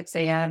around 6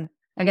 a.m.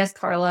 I guess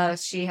Carla,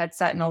 she had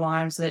set an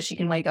alarm so that she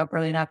can wake up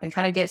early enough and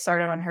kind of get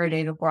started on her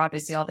day before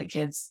obviously all the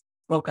kids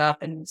woke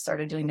up and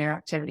started doing their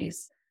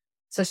activities.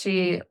 So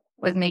she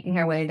was making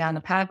her way down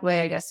the pathway,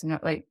 I guess,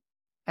 like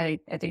I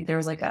think there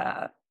was like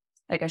a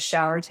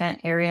shower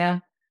tent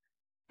area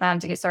to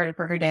get started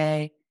for her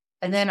day.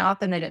 And then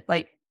off in the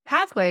like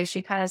pathway,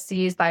 she kind of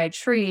sees by a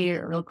tree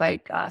or look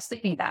like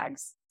sleeping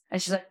bags. And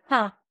she's like,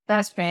 huh,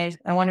 that's strange.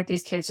 I wonder if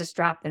these kids just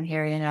dropped them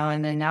here,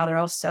 and then now they're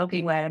all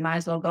soaking wet. I might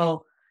as well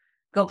go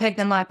pick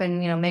them up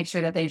and, make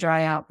sure that they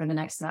dry out for the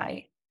next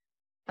night.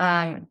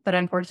 But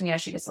unfortunately,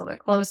 as she gets a little bit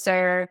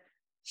closer,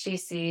 she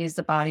sees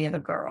the body of a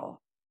girl.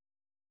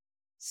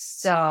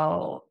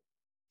 So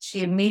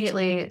she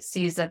immediately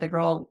sees that the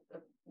girl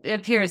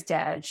appears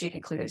dead. She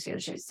can clearly see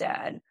that she's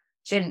dead.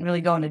 She didn't really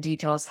go into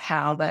details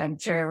how, but I'm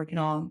sure we can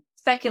all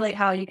speculate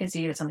how you can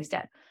see that somebody's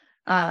dead.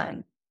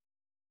 Um,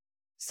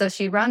 so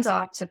she runs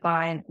off to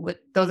find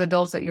those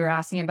adults that you're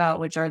asking about,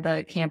 which are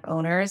the camp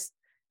owners.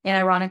 And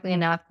ironically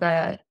enough,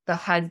 the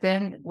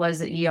husband was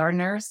the ER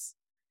nurse.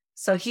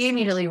 So he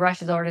immediately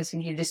rushes over to this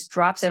and he just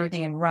drops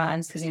everything and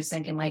runs because he was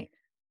thinking like,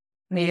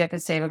 maybe I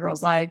could save a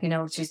girl's life.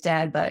 She's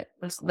dead, but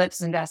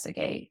let's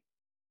investigate.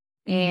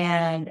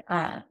 And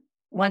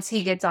once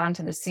he gets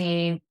onto the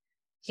scene,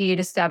 he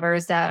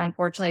discovers that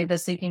unfortunately the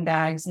sleeping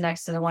bags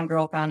next to the one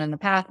girl found in the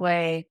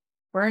pathway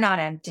were not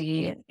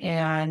empty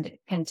and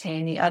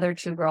contain the other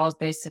two girls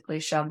basically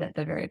shoved at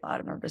the very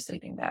bottom of the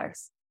sleeping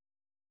bags.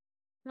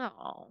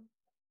 Oh.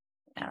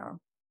 Yeah.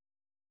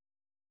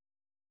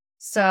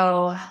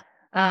 So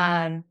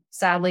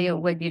sadly, it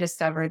would be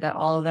discovered that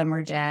all of them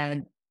were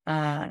dead,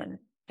 and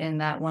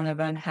that one of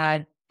them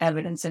had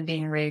evidence of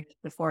being raped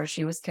before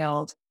she was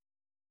killed.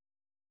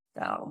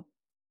 So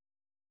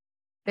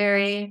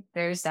very,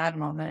 very sad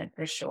moment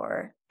for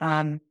sure.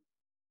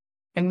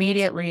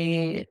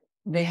 Immediately,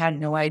 they had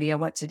no idea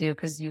what to do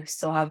because you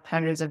still have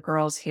hundreds of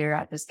girls here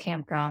at this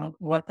campground.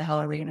 What the hell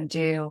are we going to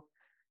do?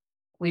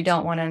 We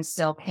don't want to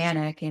instill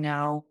panic,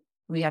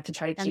 We have to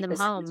try to Send keep them this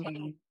home.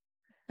 contained.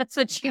 That's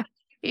what you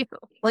do.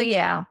 Well,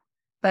 yeah.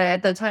 But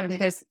at the time,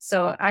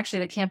 so actually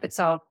the camp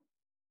itself,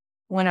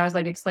 when I was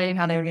like explaining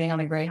how they were getting on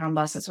the Greyhound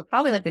buses, was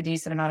probably like a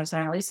decent amount of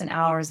time, at least an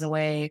hours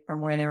away from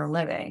where they were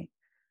living.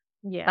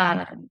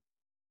 Yeah.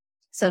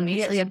 So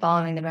immediately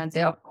following the event,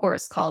 they of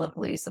course call the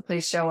police. The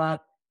police show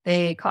up.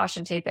 They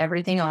caution tape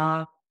everything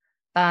off.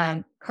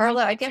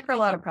 Carla, I give her a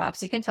lot of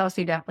props. You can tell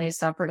she definitely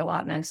suffered a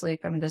lot mentally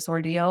from this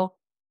ordeal.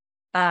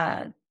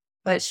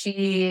 But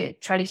she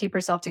tried to keep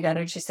herself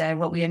together. She said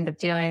what we ended up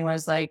doing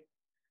was like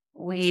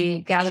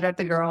we gathered up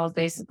the girls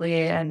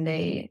basically, and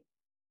they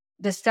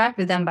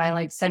distracted them by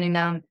like sending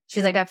them.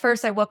 She's like, at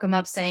first I woke them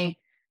up saying,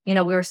 we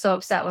were so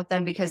upset with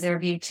them because they were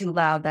being too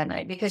loud that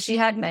night, because she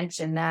had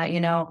mentioned that,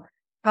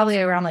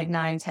 probably around like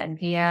 9, 10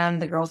 p.m.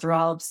 The girls were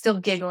all still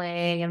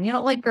giggling and,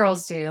 like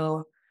girls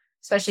do,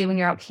 especially when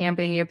you're out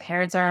camping, your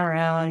parents aren't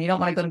around, you don't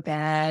want to go to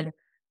bed.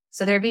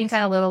 So they're being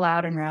kind of a little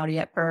loud and rowdy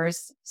at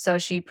first. So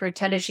she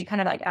pretended, she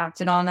kind of like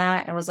acted on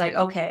that and was like,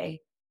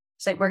 okay,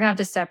 she's like, we're going to have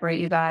to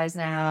separate you guys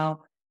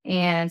now.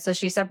 And so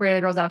she separated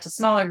the girls out to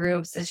smaller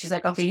groups. And she's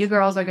like, okay, you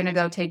girls are going to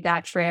go take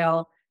that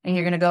trail and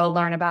you're going to go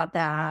learn about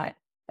that.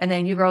 And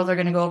then you girls are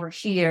going to go over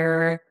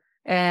here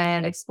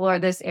and explore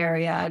this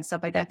area and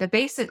stuff like that. But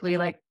basically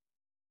like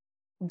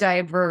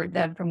divert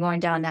them from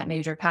going down that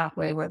major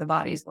pathway where the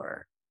bodies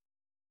were.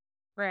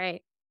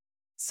 Right.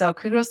 So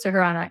kudos to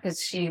her on that, because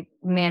she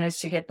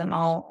managed to get them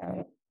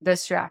all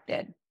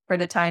distracted for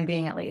the time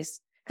being, at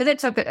least.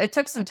 Because it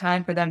took some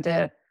time for them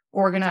to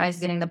organize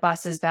getting the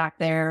buses back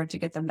there to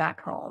get them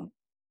back home.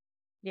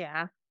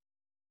 Yeah.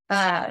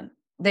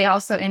 They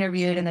also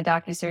interviewed in the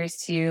docuseries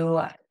too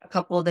a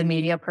couple of the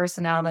media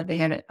personnel that they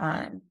had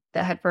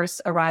that had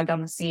first arrived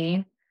on the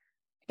scene,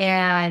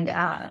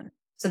 and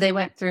so they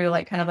went through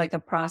like kind of like the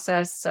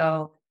process.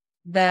 So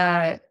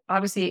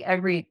obviously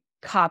every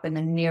cop in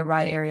the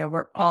nearby area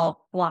were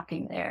all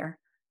flocking there.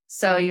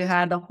 So you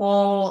had the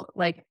whole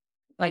like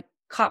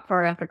cop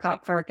car after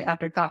cop car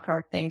after cop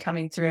car thing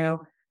coming through.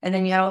 And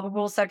then you had a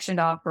whole section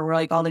off where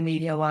like all the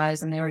media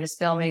was, and they were just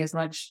filming as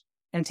much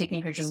and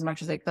taking pictures as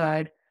much as they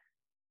could.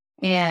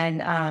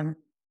 And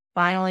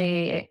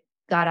finally it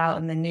got out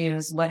in the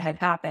news what had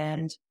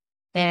happened.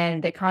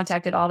 And they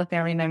contacted all the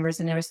family members,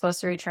 and they were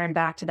supposed to return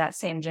back to that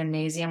same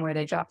gymnasium where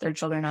they dropped their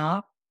children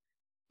off.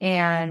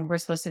 And we're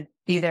supposed to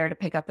be there to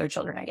pick up their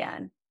children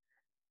again.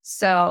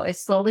 So it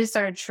slowly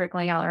started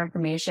trickling out our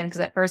information, because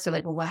at first they're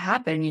like, well, what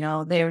happened?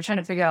 They were trying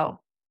to figure out,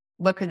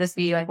 what could this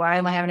be? Like, why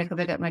am I having to go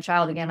pick up my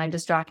child again? I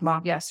just dropped him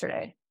off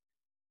yesterday.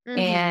 Mhm.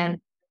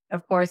 And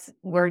of course,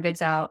 word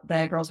gets out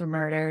that girls were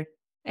murdered.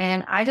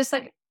 And I just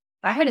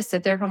I had to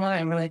sit there for a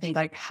moment and really think,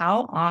 like,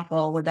 how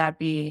awful would that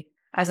be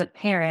as a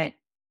parent?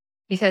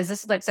 Because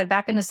this is like I said,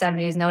 back in the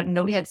 70s,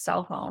 nobody had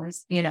cell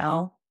phones,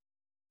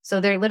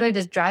 So they're literally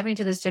just driving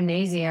to this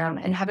gymnasium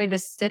and having to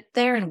sit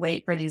there and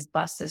wait for these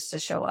buses to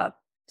show up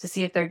to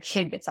see if their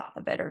kid gets off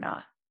of it or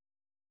not.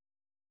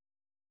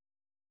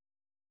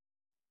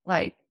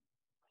 Like,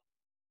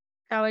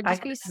 That would I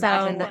just can be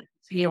imagine so that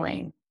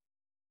feeling.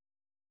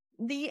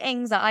 the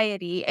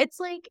anxiety. It's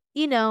like,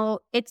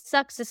 it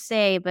sucks to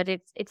say, but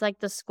it's like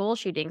the school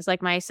shootings.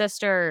 Like my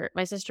sister,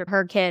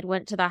 her kid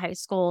went to the high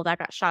school that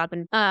got shot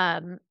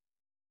up,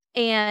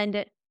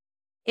 and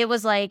it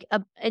was like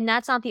and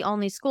that's not the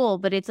only school,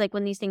 but it's like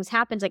when these things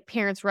happen, like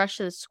parents rush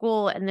to the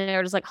school and then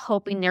they're just like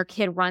hoping their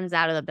kid runs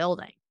out of the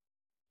building,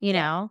 you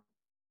Yeah. know?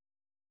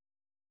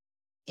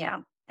 Yeah.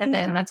 And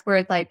then that's where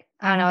it's like,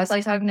 I don't know, it's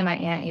like talking to my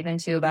aunt even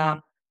too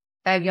about,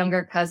 I have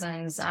younger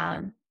cousins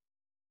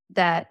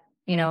that,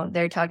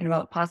 they're talking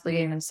about possibly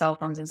getting them cell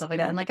phones and stuff like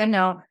that. And like, I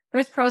know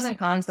there's pros and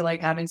cons to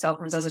like having cell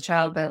phones as a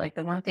child, but like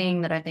the one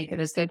thing that I think it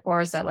is good for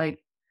is that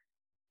like,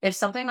 if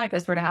something like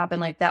this were to happen,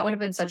 like that would have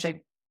been such a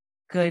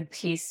good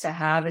piece to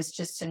have is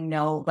just to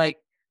know, like,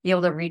 be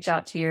able to reach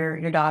out to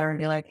your daughter and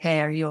be like,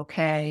 hey, are you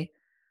okay?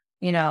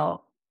 You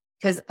know,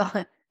 because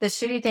the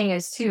shitty thing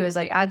is too, is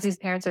like, as these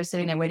parents are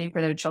sitting there waiting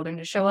for their children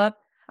to show up,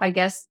 I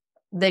guess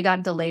they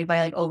got delayed by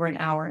like over an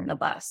hour in the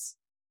bus.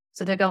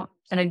 So they go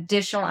an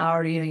additional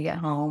hour to even get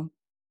home.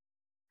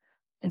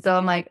 And so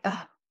I'm like,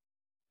 ugh,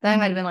 that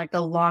might have been like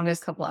the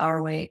longest couple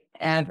hour wait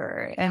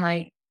ever. And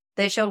like,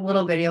 they showed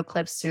little video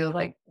clips too.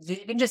 Like, you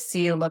can just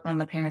see a look on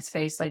the parents'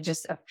 face, like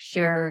just a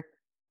pure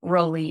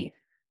relief,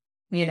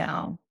 you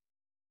know.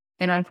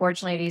 And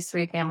unfortunately, these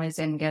three families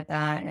didn't get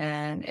that.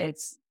 And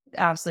it's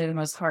absolutely the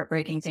most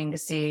heartbreaking thing to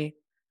see.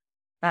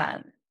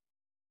 Um,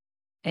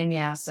 and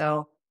yeah,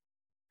 so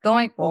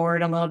going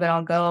forward a little bit,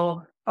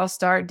 I'll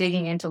start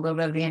digging into a little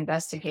bit of the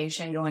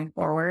investigation going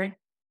forward.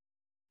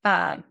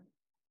 Um,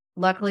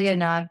 Luckily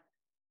enough,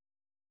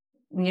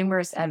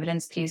 numerous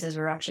evidence pieces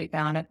were actually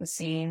found at the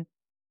scene.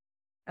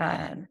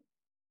 Um,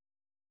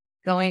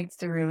 Going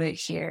through it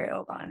here,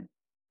 hold on.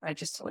 I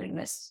just totally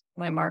missed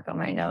my mark on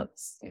my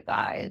notes, you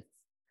guys.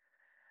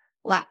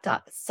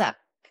 Laptop suck.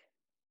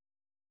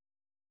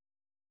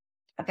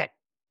 Okay,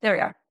 there we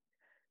are.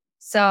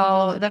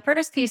 So the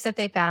first piece that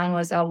they found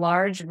was a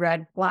large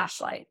red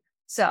flashlight.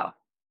 So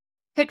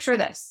picture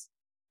this,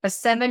 a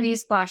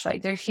 70s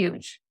flashlight. They're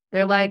huge.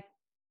 They're like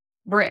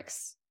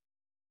bricks,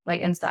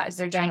 like in size.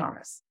 They're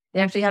ginormous. They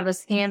actually have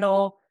this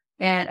handle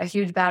and a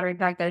huge battery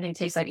pack that I think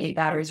takes like 8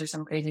 batteries or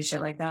some crazy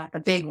shit like that.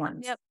 The big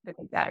ones, Yep. the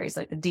big batteries,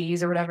 like the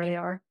Ds or whatever they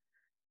are.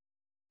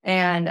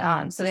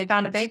 And so they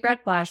found a big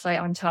red flashlight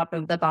on top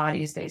of the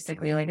bodies,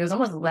 basically. Like it was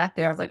almost left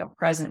there as like a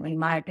present, in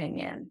my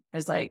opinion.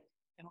 It's like,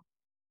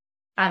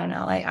 I don't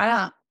know, like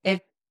I don't,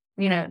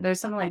 if, there's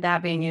something like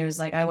that being used,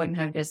 like I wouldn't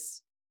have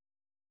just,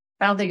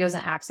 I don't think it was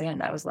an accident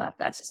that was left.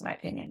 That's just my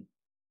opinion.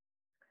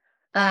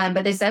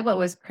 But they said what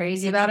was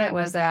crazy about it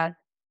was that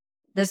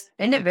this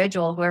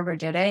individual, whoever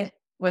did it,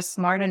 was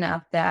smart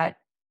enough that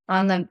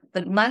on the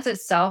lens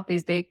itself,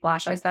 these big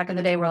flashlights back in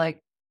the day were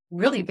like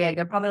really big.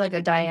 They're probably like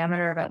a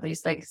diameter of at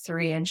least like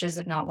 3 inches,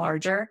 if not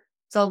larger.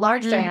 So a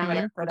large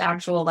diameter for the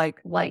actual like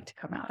light to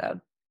come out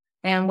of.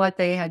 And what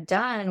they had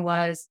done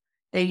was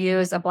they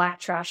used a black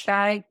trash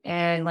bag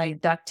and like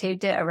duct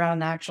taped it around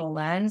the actual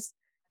lens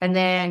and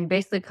then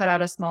basically cut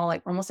out a small,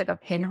 like almost like a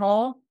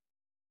pinhole.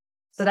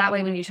 So that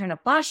way, when you turn a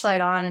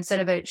flashlight on, instead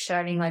of it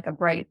shining like a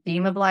bright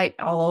beam of light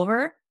all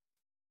over,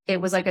 it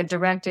was like a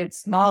directed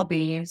small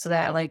beam so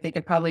that like they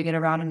could probably get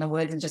around in the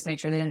woods and just make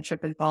sure they didn't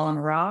trip and fall on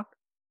a rock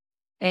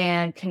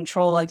and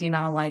control like the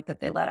amount of light that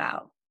they let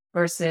out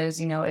versus,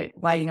 it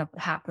lighting up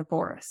half the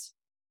forest.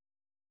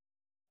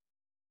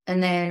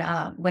 And then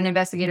when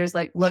investigators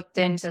like looked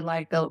into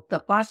like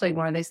the flashlight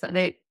more, they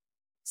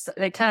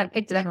kind of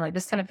picked it up and like,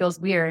 this kind of feels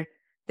weird.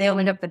 They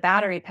opened up the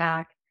battery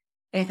pack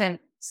and then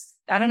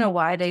I don't know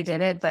why they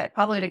did it, but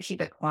probably to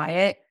keep it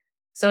quiet.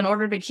 So in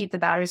order to keep the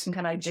batteries from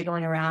kind of like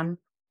jiggling around,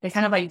 they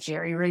kind of like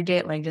jerry rigged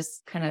it, like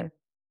just kind of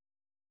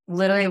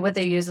literally what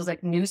they used was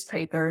like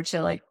newspaper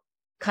to like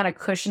kind of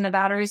cushion the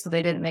batteries so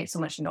they didn't make so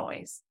much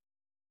noise.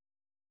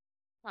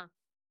 Huh.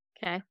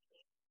 Okay.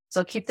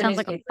 So keep the Sounds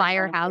like a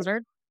fire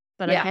hazard,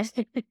 but yeah.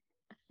 Okay.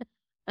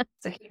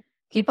 So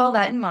keep all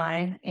that in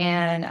mind.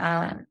 And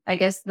I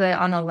guess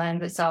on the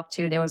lens itself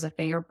too, there was a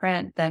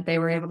fingerprint that they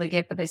were able to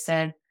get, but they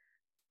said,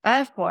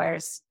 of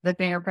course, the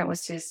fingerprint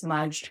was too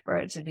smudged for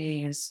it to be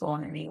useful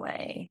in any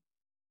way.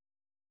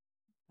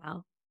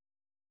 Wow.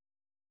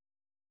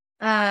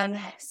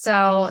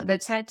 So the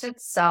tent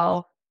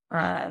itself,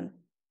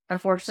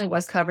 unfortunately,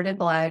 was covered in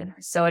blood.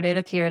 So it did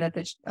appear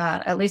that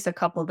at least a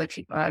couple of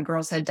the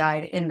girls had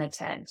died in the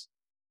tent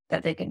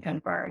that they can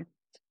confirm.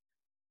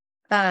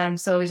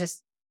 So it was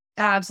just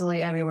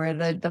absolutely everywhere.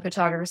 The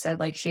photographer said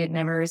like she had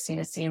never seen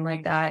a scene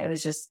like that.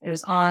 It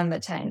was on the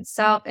tent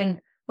itself. And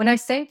when I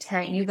say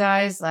tent, you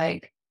guys,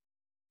 like,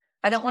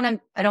 I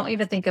don't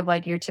even think of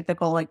like your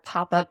typical like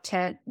pop-up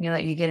tent,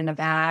 that you get in a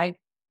bag.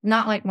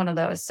 Not like one of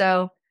those.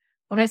 So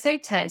when I say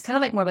tent, it's kind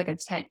of like more like a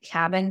tent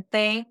cabin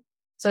thing.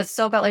 So it's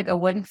still got like a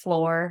wooden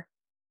floor.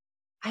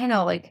 I don't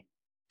know, like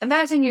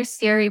imagine your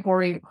scary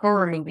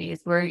horror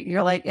movies where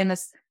you're like in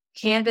this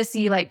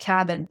canvasy like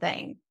cabin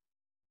thing.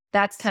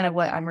 That's kind of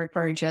what I'm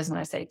referring to as when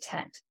I say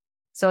tent.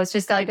 So it's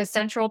just got like a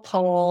central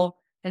pole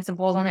and some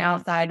poles on the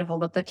outside to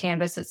hold up the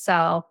canvas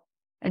itself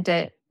and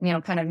to,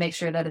 kind of make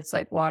sure that it's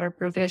like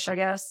waterproofish, I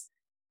guess,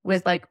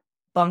 with like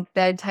bunk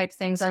bed type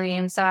things on the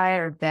inside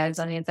or beds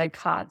on the inside,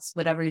 cots,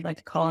 whatever you'd like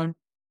to call them.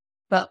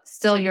 But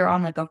still you're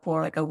on like a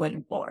floor, like a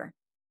wooden floor.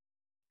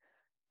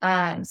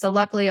 So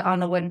luckily on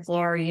the wooden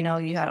floor, you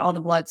had all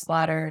the blood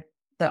splattered,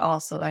 but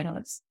also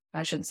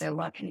I shouldn't say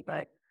lucky,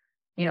 but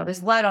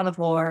there's blood on the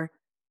floor.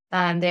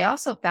 They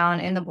also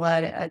found in the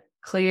blood a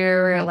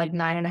clear, like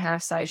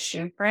 9.5 size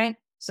shoe print.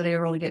 So they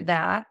were able to get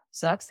that.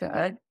 So that's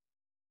good.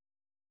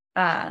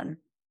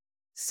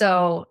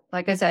 So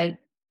like I said,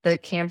 the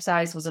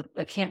campsite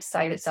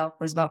itself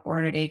was about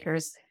 400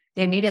 acres.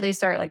 They immediately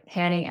start like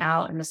panning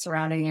out in the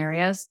surrounding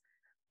areas.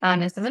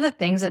 And some of the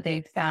things that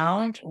they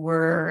found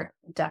were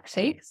duct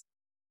tape,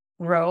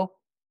 rope,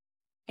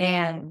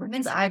 and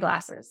women's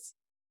eyeglasses.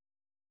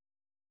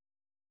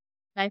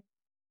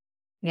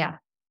 Yeah.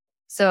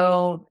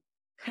 So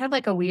kind of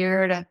like a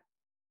weird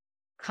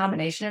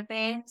combination of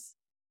things.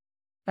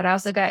 But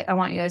I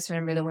want you guys to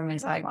remember the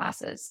women's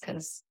eyeglasses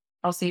because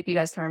I'll see if you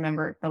guys can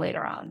remember it for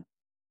later on.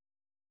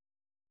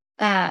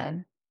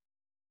 Um,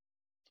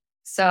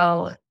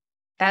 so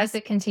as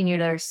they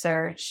continued their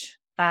search,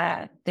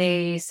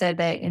 they said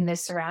that in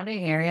this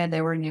surrounding area,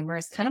 there were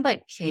numerous kind of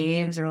like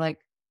caves or like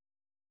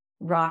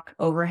rock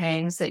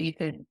overhangs that you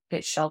could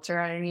get shelter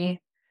underneath.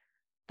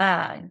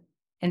 Uh,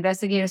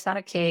 Investigators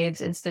found caves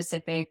in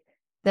specific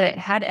that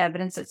had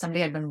evidence that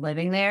somebody had been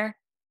living there.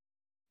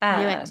 Knew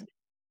Uh, it.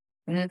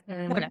 What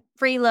mhm. a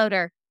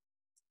freeloader.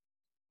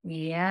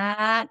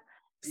 Yeah.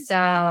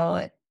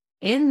 So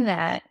in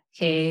that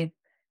cave,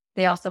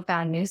 they also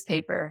found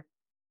newspaper.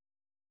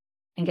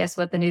 And guess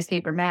what the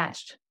newspaper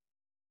matched?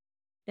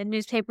 The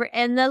newspaper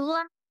and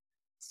the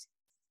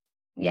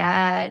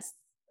Yes.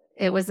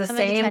 It was the I'm a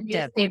same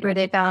detective. newspaper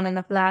they found in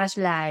the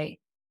flashlight.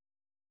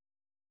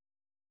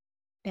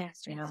 You know.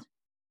 Bastards.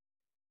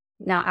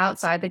 Now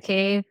outside the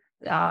cave,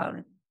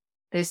 um,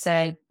 they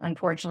said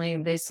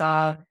unfortunately they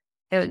saw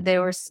they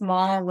were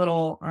small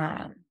little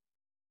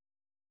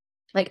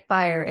like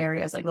fire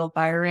areas, like little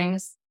fire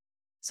rings.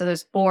 So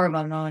there's four of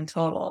them though in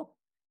total.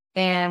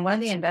 And one of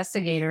the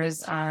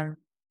investigators,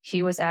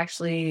 he was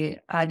actually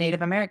a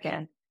Native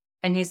American.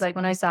 And he's like,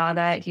 when I saw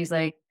that, he's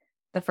like,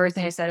 the first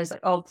thing I said is like,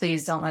 oh,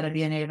 please don't let it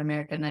be a Native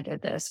American that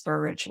did this for a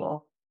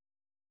ritual.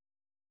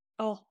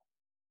 Oh,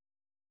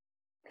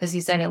 Because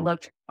he said it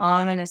looked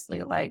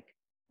ominously like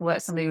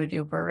what somebody would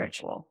do for a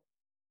ritual.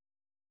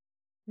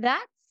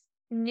 that's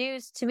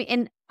news to me.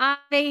 And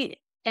I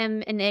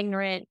am an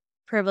ignorant,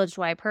 privileged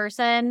white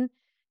person.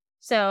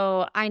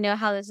 So I know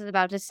how this is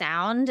about to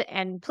sound.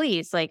 And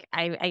please, like,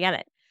 I get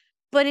it.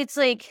 But it's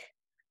like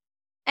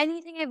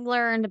anything I've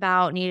learned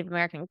about Native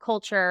American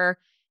culture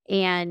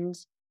and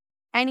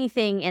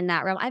anything in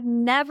that realm, I've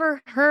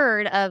never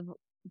heard of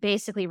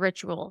basically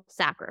ritual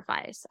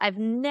sacrifice. I've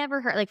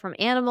never heard like from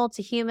animal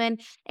to human,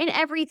 and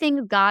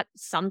everything got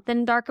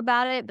something dark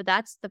about it, but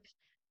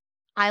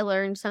I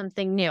learned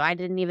something new. I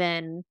didn't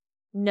even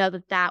know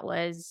that that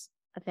was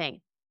a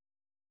thing.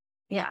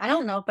 Yeah, I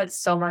don't know if it's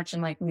so much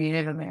in like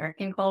Native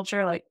American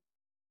culture. Like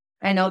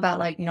I know about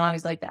like,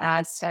 obviously like the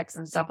Aztecs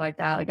and stuff like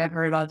that. Like I've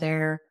heard about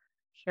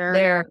Sure.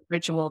 their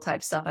ritual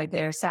type stuff, like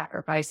their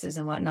sacrifices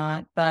and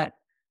whatnot. But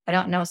I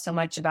don't know so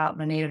much about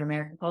the Native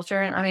American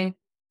culture. And I mean,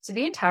 to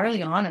be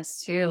entirely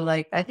honest, too,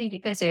 like I think you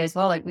could say as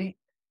well, like we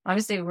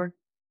obviously we're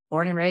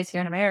born and raised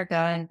here in America,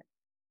 and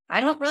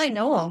I don't really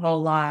know a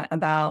whole lot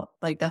about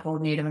like the whole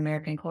Native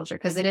American culture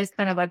because it is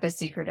kind of like a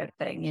secretive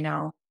thing, you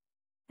know.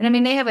 And I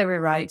mean, they have every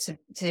right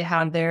to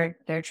have their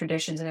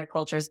traditions and their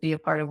cultures be a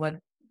part of what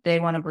they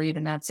want to believe,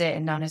 and that's it,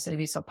 and not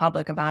necessarily be so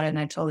public about it. And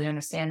I totally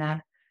understand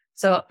that.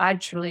 So I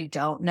truly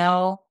don't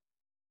know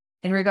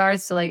in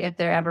regards to like if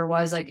there ever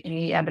was like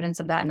any evidence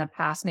of that in the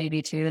past,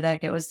 maybe too,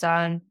 that it was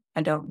done.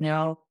 I don't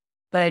know.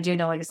 But I do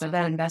know, like I said,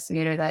 that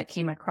investigator that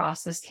came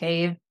across this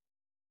cave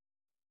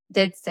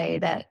did say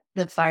that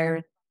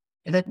the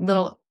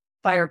little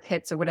fire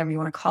pits or whatever you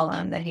want to call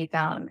them that he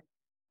found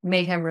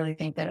made him really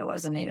think that it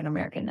was a Native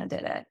American that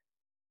did it.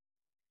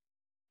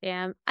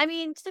 Yeah. I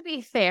mean, to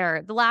be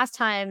fair, the last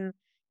time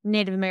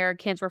Native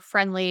Americans were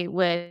friendly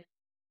with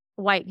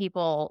white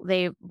people,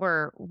 they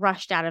were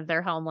rushed out of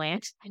their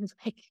homeland and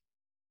like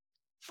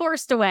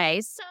forced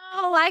away. So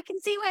I can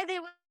see why they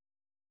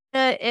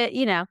would,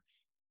 you know,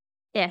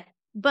 yeah.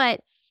 But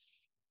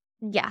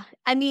yeah,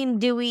 I mean,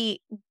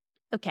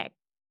 okay,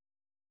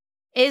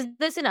 is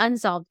this an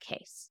unsolved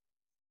case?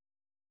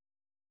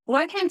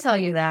 Well, I can't tell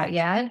you that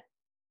yet.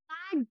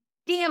 God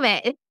damn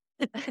it.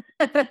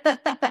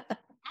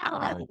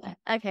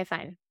 Okay,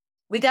 fine.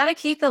 We got to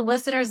keep the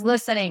listeners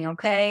listening,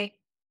 okay?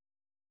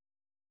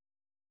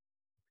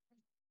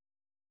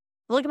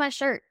 Look at my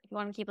shirt if you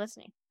want to keep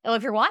listening. Oh,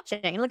 if you're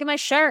watching, look at my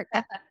shirt.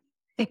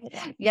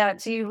 Yeah,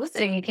 to you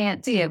listening, you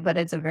can't see it, but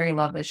it's a very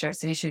lovely shirt.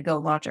 So you should go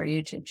watch our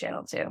YouTube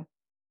channel too.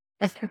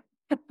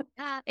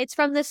 It's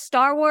from the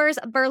Star Wars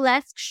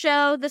burlesque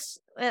show.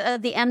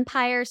 The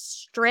Empire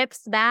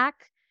Strips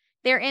Back.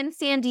 They're in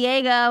San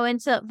Diego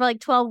until for like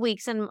 12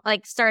 weeks and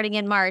like starting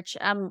in March.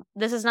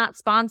 This is not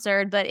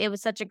sponsored, but it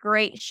was such a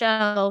great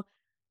show.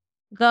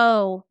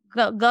 Go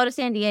to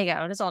San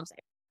Diego. That's all I'm saying.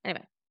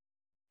 Anyway,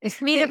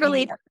 comedic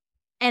relief Yeah.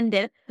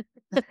 ended.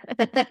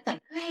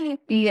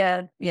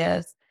 Yeah,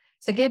 yes.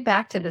 So get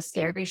back to the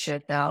scary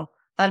shit though.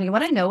 You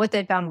want to know what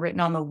they found written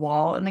on the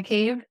wall in the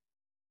cave?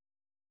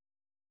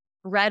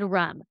 Red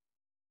rum.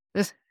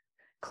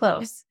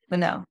 Close, but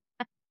no.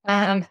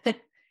 Um,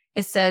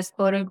 it says,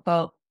 quote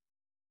unquote,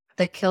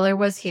 the killer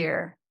was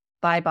here.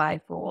 Bye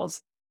bye,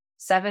 fools. Oh,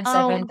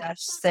 77 fuck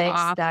 6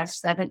 off.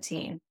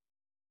 17.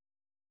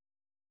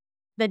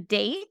 The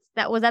date?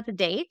 That was that the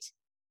date?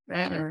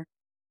 Uh-uh.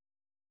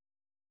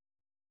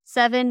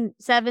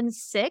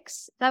 776?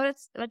 Is that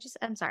what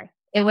I'm sorry.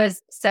 It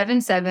was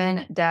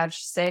 77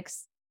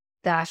 6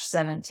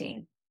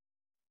 17.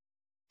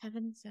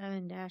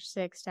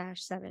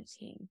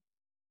 77-6-17.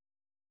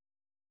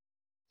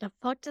 The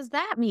fuck does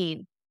that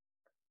mean?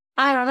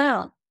 I don't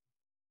know.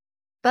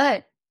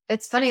 But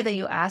it's funny that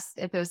you asked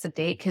if it was a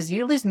date because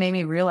you just made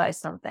me realize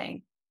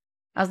something.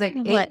 I was like,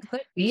 What? it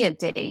could be a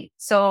date.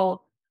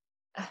 So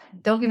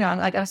don't get me wrong.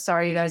 Like, I'm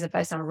sorry, you guys, if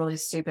I sound really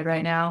stupid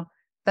right now,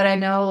 but I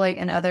know like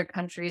in other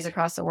countries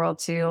across the world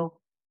too,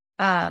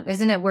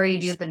 isn't it where you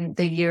do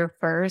the year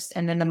first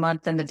and then the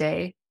month and the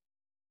day?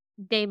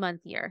 Day,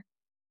 month, year.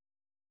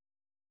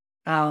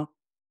 Oh,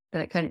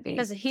 but it couldn't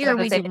Because be. So here if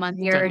we it's do a month,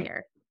 day, year,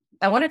 year.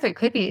 I wonder if it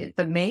could be,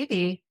 but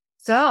maybe.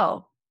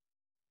 So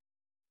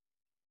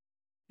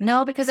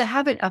no, because it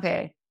happened.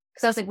 Okay.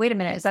 Because I was like, wait a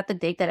minute, is that the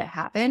date that it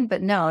happened?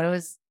 But no, it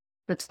was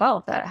the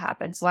 12th that it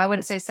happened. So why would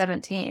it say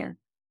 17?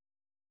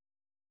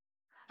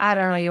 I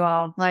don't know, you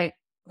all. Like,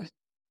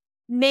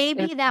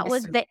 Maybe that it's,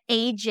 was the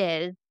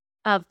ages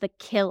of the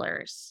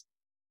killers.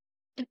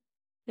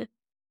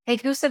 hey,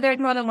 who said there's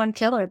more than one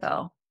killer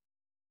though?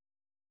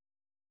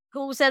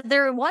 Who said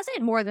there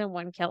wasn't more than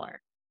one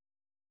killer?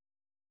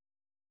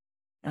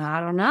 I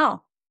don't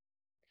know.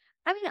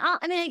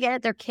 I get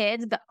it, they're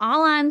kids, but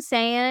all I'm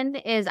saying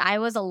is I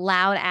was a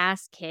loud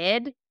ass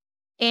kid.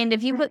 And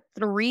if you put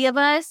three of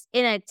us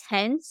in a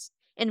tent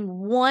and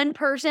one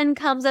person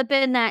comes up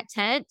in that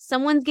tent,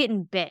 someone's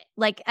getting bit.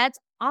 Like, that's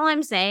all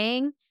I'm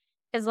saying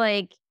is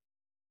like,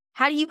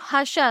 how do you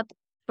hush up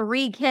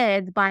three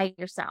kids by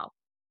yourself?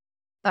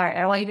 All right,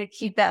 I want you to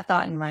keep that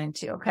thought in mind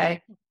too,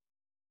 okay?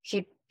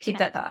 Keep Okay.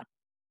 that thought.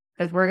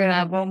 Because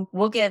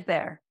we'll get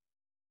there.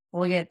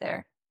 We'll get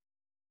there.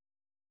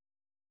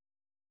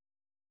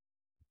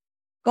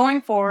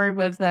 Going forward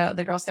with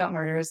the Girl Scout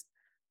murders,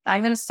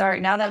 I'm going to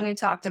start now that we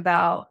talked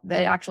about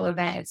the actual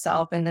event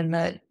itself and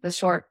then the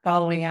short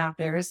following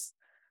afters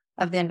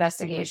of the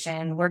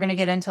investigation. We're going to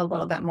get into a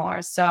little bit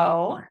more.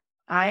 So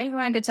I'm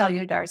going to tell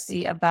you,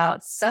 Darcy,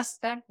 about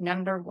suspect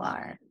number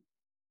one.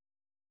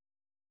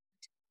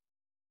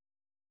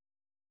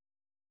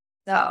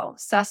 So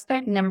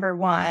suspect number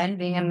one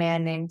being a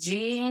man named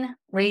Gene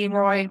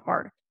Leroy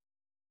Hart.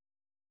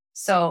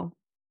 So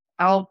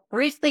I'll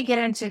briefly get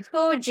into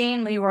who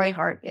Gene Leroy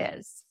Hart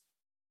is.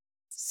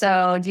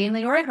 So Gene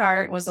Leroy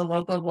Hart was a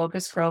local of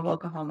Locust Grove,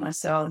 Oklahoma.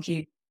 So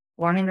he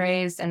born and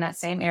raised in that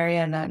same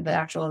area and the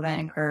actual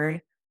event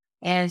occurred.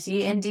 And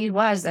he indeed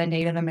was a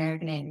Native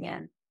American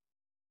Indian.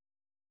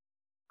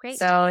 Great.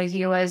 So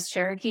he was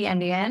Cherokee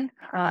Indian.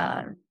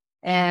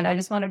 And I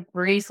just want to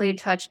briefly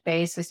touch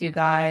base with you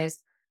guys.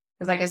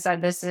 Because like I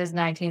said, this is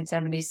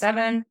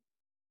 1977.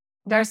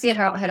 Darcy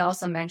had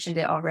also mentioned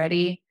it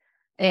already,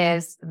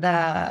 is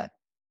to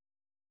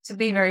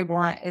be very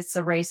blunt, it's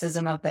the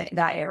racism of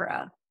that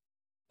era,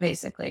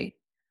 basically.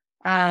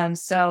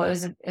 So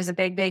it was a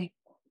big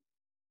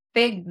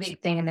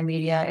thing in the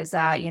media is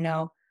that,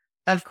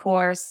 of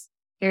course,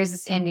 here's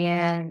this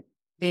Native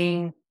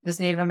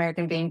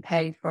American being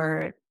pegged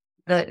for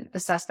the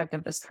suspect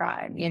of this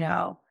crime.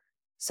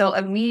 So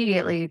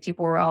immediately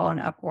people were all in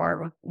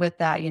uproar with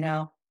that.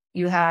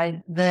 You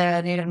had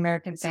the Native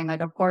American saying, like,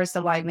 of course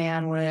the white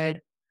man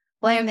would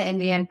blame the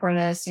Indian for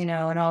this, and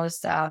all this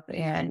stuff.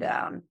 And,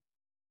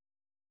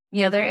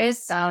 there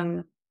is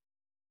some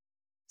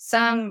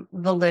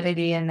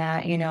validity in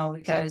that,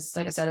 because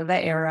like I said, of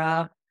that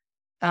era,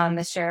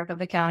 the sheriff of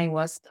the county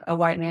was a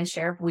white man,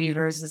 Sheriff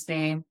Weaver is his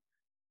name.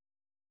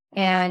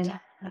 And,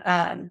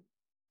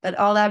 but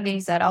all that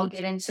being said, I'll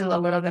get into a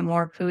little bit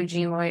more of who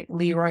Gene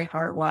Leroy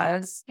Hart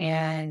was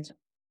and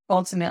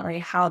ultimately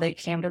how they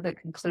came to the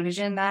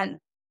conclusion that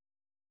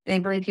they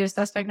believe he was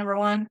suspect number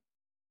one.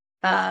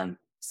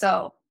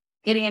 So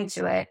getting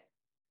into it,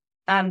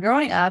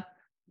 growing up,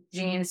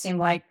 Gene seemed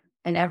like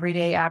an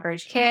everyday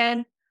average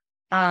kid.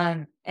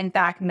 In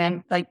fact,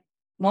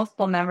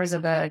 multiple members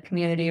of the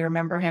community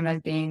remember him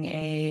as being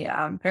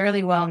a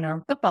fairly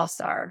well-known football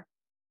star.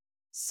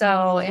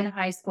 So in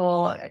high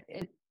school,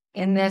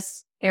 in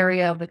this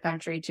area of the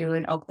country too,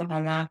 in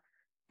Oklahoma,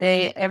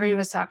 everybody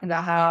was talking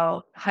about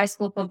how high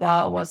school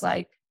football was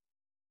like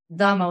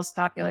the most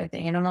popular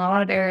thing. And in a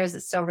lot of areas,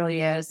 it still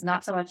really is.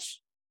 Not so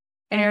much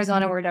in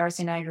Arizona where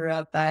Darcy and I grew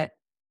up, but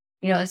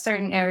in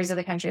certain areas of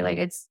the country, like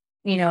it's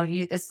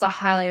the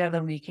highlight of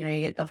the week. You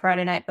get the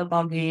Friday night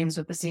football games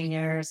with the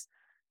seniors.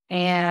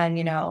 And,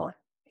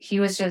 he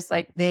was just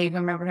like, they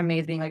remember him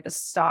as being like the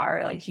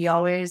star. Like he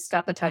always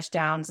got the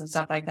touchdowns and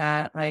stuff like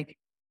that. Like,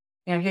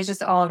 he was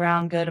just all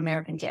around good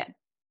American kid.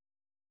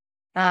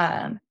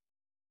 Um,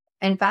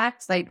 in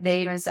fact, like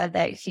they even said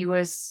that he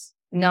was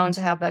known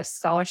to have like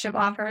scholarship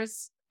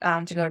offers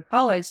to go to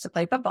college to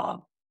play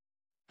football.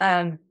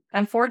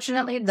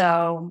 Unfortunately,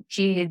 though,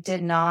 he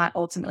did not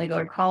ultimately go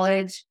to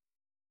college.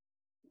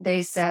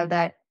 They said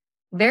that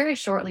very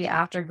shortly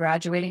after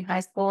graduating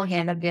high school, he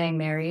ended up getting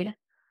married.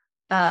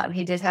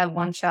 He did have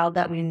one child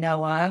that we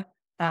know of,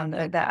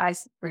 that I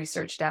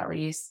researched at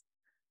least,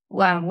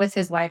 with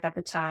his wife at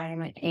the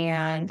time.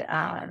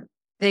 And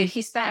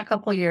he spent a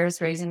couple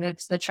years raising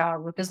the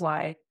child with his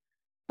wife,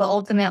 but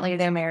ultimately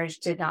their marriage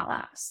did not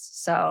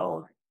last.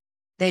 So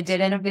they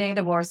did end up getting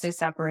divorced. They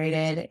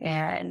separated.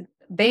 And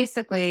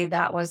basically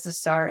that was the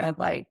start of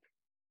like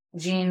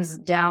Gene's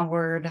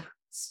downward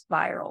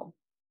spiral,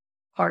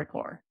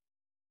 hardcore.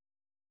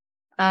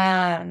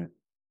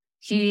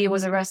 He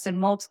was arrested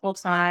multiple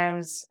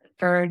times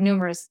for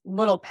numerous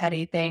little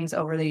petty things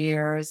over the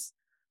years,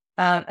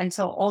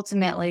 until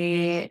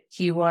ultimately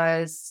he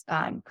was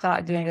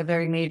caught doing a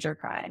very major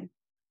crime.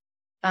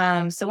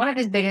 So one of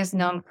his biggest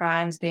known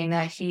crimes being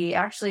that he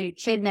actually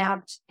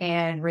kidnapped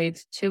and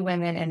raped 2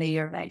 women in the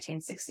year of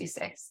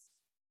 1966.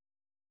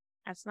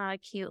 That's not a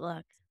cute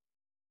look.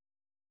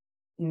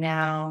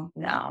 No,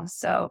 no.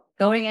 So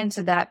going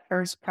into that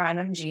first crime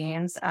of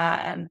Gene's,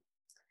 it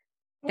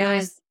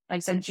was, like I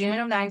said, June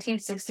of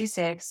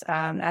 1966.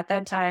 At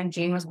that time,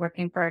 Gene was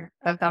working for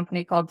a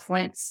company called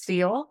Flint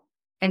Steel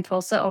in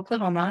Tulsa,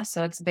 Oklahoma.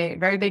 So it's a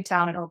very big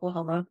town in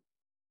Oklahoma.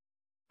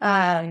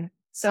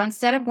 So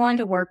instead of going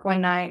to work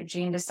one night,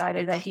 Gene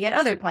decided that he had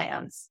other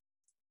plans.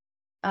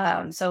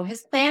 So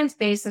his plans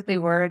basically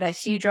were that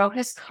he drove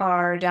his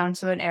car down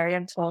to an area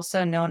in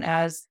Tulsa known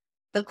as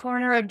the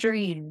Corner of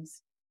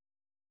Dreams.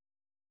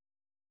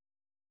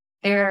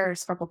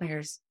 There's purple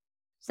fingers.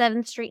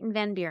 7th Street and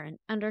Van Buren.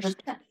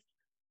 Understood.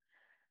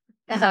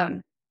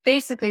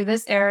 Basically,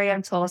 this area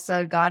in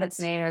Tulsa got its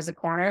name as a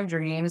Corner of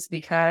Dreams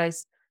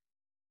because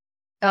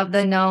of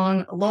the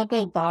known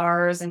local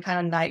bars and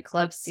kind of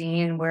nightclub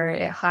scene where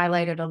it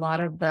highlighted a lot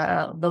of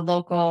the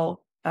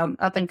local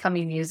up and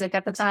coming music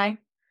at the time.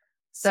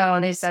 So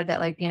they said that,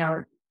 like,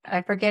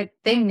 I forget,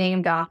 they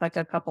named off like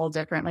a couple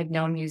different like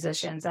known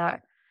musicians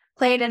that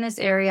played in this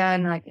area.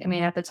 And like, I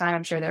mean, at the time,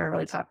 I'm sure they were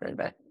really popular,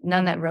 but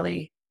none that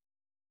really,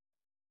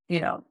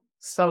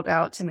 spoke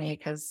out to me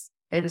because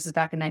this is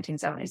back in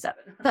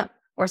 1977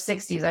 or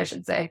 60s, I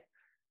should say.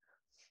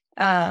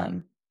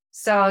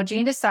 So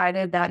Gene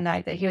decided that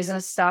night that he was going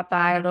to stop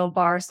by a little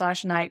bar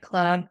 /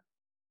 nightclub.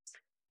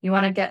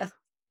 You're going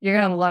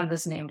to love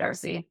this name,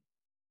 Darcy.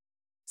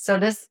 So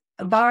this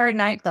bar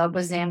nightclub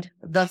was named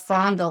the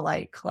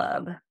Fondlelight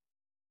Club.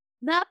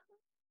 No.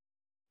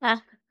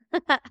 Which,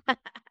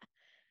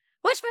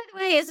 by the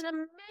way, is an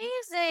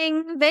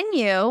amazing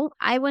venue.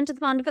 I went to the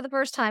Fonda for the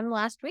first time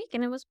last week,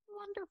 and it was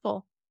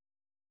wonderful.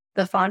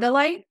 The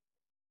Fondlelight?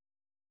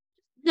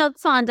 No, the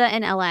Fonda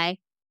in LA.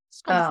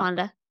 It's called the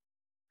Fonda.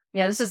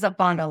 Yeah, this is the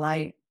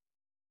Fondlelight.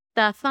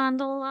 The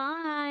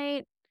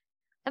Fondlelight.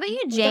 I bet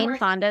you Jane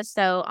Fonda's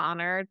so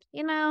honored,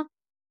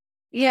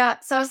 Yeah,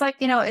 so I was like,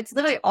 it's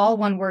literally all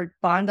one word,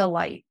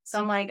 Fondlelight. So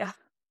I'm like, oh,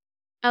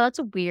 that's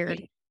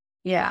weird.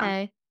 Yeah.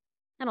 Okay.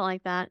 I don't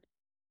like that.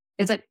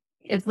 It's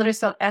literally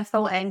spelled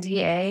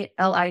Fondalite.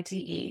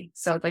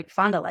 So it's like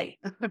Fondlelight.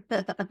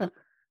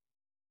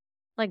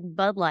 Like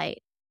Bud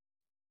Light.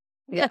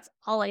 Yeah. That's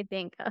all I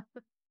think of.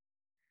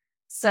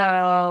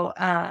 So,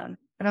 and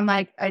I'm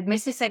like, I'd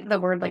mostly say the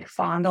word like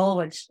fondle,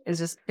 which is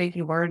just a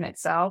big word in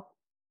itself.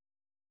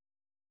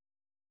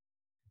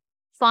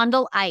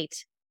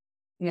 Fondleite.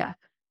 Yeah.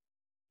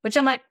 Which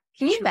I'm like,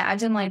 can you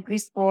imagine like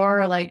these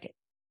four, like,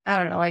 I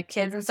don't know, like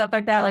kids and stuff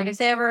like that? Like if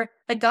they ever,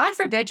 like God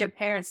forbid your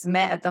parents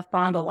met at the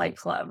Fondlelight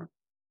Club.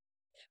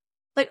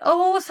 Like,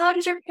 oh, how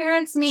did your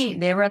parents meet?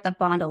 They were at the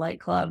Fondlelight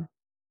Club.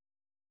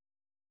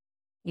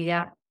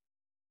 Yeah.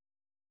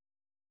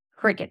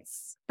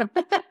 Crickets. That's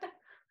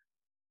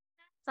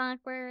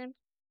awkward.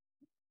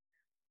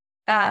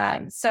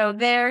 So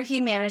there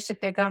he managed to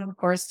pick up, of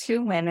course,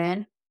 2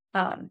 women.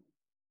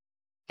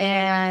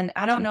 And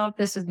I don't know if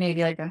this was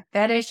maybe like a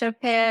fetish of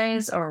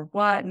his or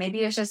what.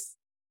 Maybe it's just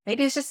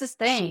this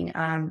thing.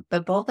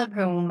 But both of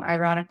whom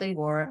ironically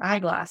wore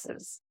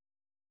eyeglasses.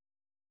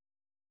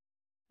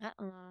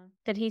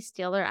 Did he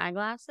steal their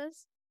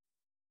eyeglasses?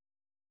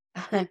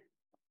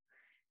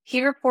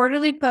 He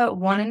reportedly put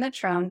one in the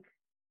trunk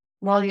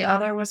while the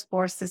other was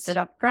forced to sit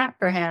up front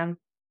for him,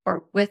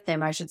 or with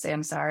him, I should say,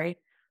 I'm sorry,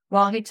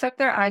 while he took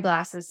their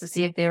eyeglasses to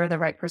see if they were the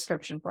right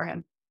prescription for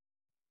him.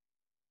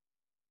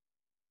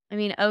 I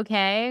mean,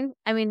 okay.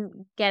 I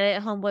mean, get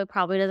it. Homeboy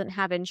probably doesn't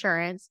have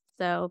insurance,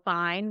 so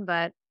fine,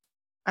 but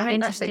I mean,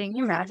 interesting. can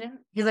you imagine?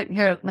 He's like,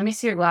 here, let me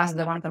see your glasses.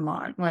 I want them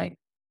on. Like,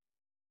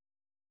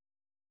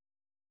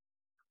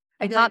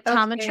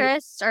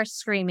 optometrists are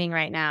screaming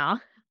right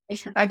now.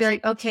 I'd be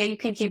like, okay, you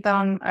can keep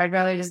them. I'd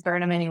rather just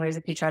burn them anyways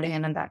if you try to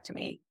hand them back to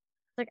me.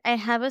 Like, I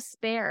have a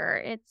spare.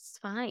 It's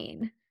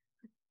fine.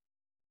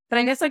 But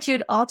I guess like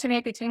you'd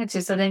alternate between the two.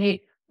 So then I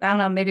don't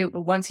know, maybe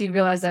once he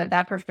realized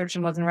that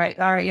prescription wasn't right,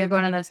 all right, you're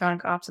going in the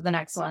trunk, off to the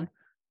next one.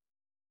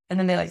 And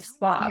then they like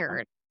swap.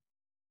 Weird.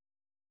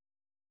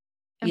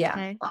 Yeah.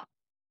 Okay.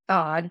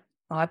 Odd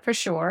for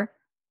sure.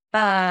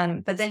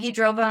 But then he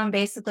drove them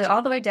basically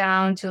all the way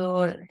down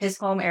to his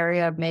home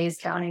area of Mays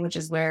County, which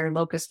is where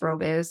Locust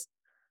Grove is.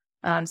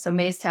 So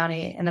Mays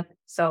County,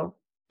 so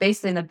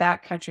basically in the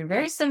backcountry,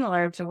 very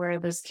similar to where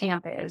this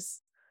camp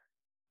is,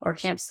 or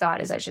Camp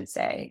Scott is, I should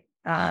say,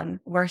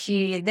 where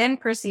he then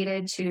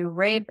proceeded to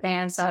rape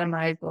and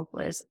sodomize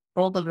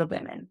both of the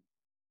women.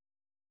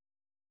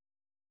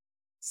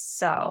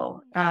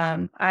 So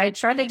I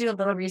tried to do a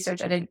little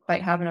research. I didn't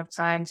quite have enough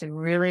time to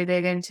really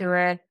dig into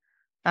it,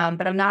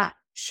 but I'm not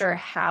sure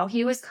how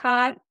he was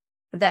caught.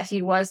 That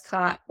he was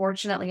caught,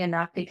 fortunately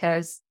enough,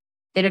 because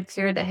it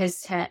appeared that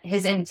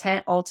his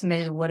intent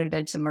ultimately would have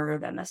been to murder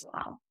them as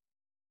well.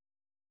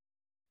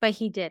 But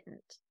he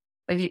didn't.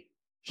 But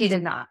He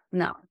did not.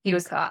 No, he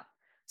was caught.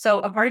 So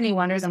a part of me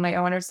wonders, I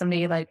wonder if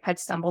somebody like had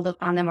stumbled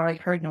upon them or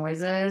like heard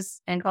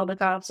noises and called the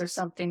cops or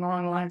something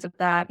along the lines of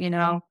that,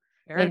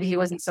 Sure. Maybe he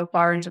wasn't so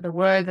far into the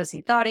woods as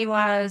he thought he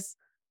was,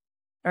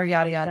 or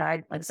yada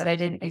yada. Like I said, I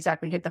didn't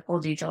exactly get the full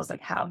details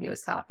like how he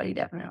was caught, but he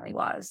definitely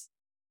was.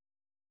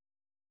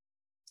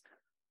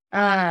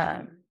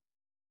 Um,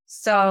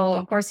 so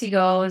of course he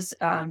goes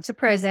to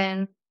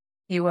prison.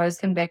 He was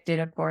convicted,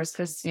 of course,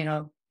 because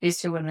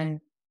these two women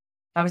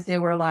obviously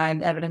were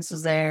alive, evidence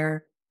was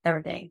there,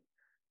 everything.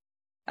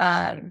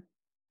 Um,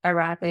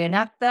 Ironically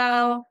enough,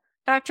 though,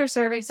 after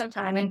serving some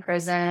time in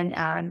prison,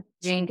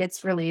 Jean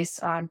gets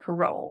released on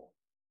parole.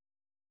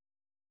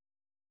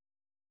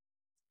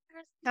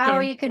 How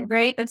you can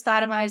rape and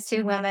sodomize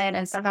two women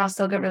and somehow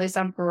still get released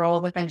on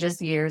parole within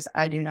just years,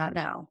 I do not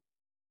know.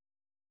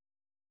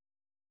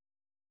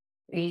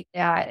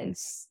 Yeah, it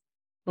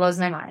blows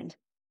my mind.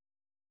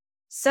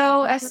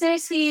 So as soon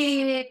as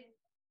he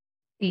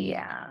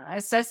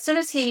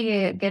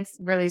gets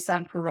released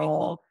on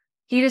parole,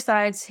 he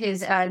decides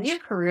his new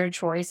career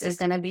choice is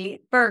going to be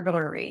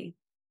burglary.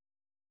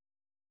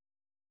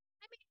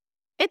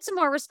 It's a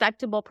more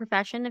respectable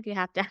profession, if you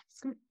have to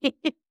ask me.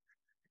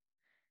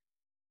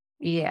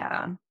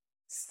 Yeah.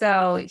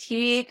 So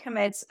he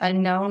commits a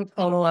known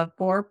total of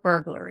 4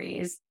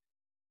 burglaries.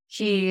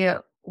 He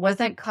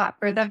wasn't caught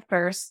for the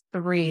first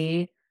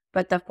 3,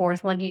 but the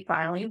 4th one he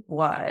finally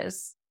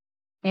was.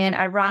 And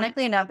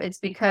ironically enough, it's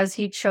because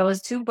he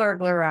chose to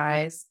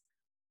burglarize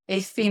a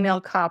female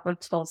cop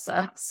of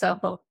Tulsa.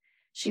 So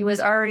she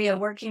was already a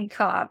working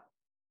cop.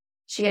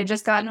 She had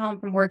just gotten home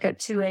from work at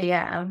 2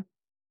 a.m.,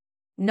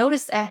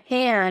 noticed a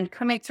hand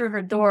coming through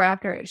her door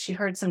after she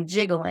heard some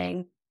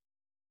jiggling,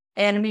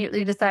 and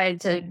immediately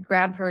decided to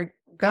grab her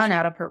gun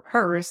out of her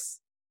purse.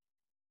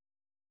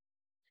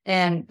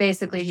 And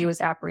basically, he was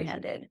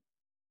apprehended.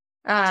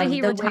 So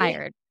he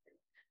retired.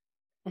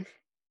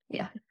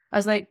 Yeah. I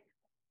was like,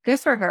 good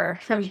for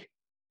her. I mean,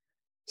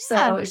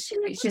 so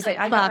she's like,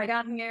 I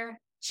got him here.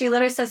 She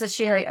literally says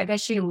that I guess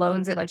she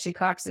loads it, like she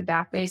cocks it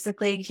back,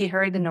 basically. He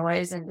heard the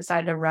noise and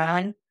decided to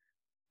run.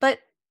 But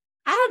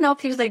I don't know if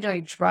he was like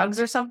doing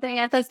drugs or something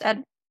at this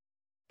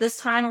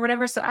time or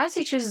whatever. So as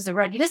he chooses to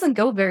run, he doesn't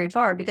go very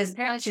far because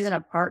apparently she's in an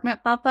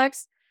apartment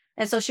complex.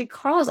 And so she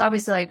calls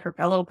obviously like her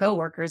fellow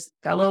coworkers,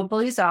 fellow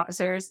police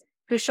officers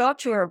who show up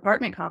to her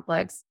apartment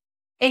complex.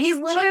 And he's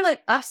literally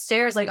like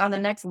upstairs, like on the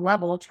next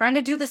level, trying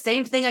to do the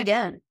same thing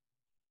again.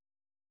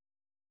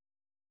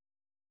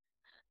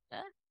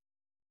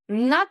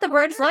 Not the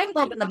bird's light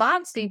bulb in the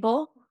box,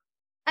 people.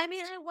 I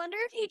mean, I wonder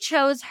if he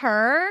chose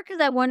her,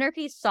 because I wonder if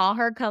he saw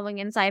her going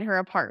inside her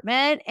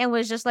apartment and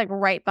was just like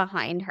right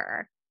behind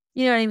her.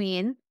 You know what I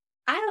mean?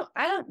 I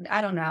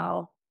don't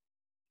know.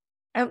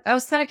 I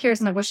was kind of curious.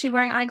 I'm like, was she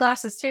wearing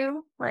eyeglasses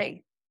too?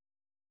 Like,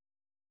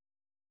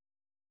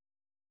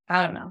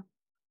 I don't know.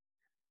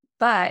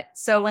 But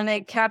so when they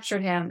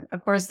captured him,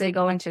 of course, they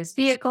go into his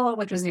vehicle,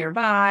 which was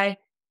nearby.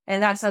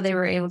 And that's how they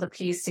were able to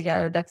piece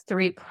together the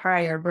 3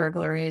 prior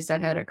burglaries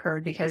that had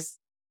occurred, because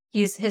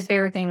his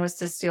favorite thing was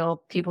to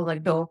steal people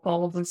like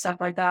billfolds and stuff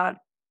like that.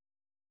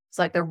 It's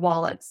like their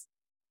wallets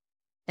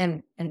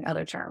in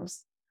other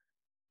terms.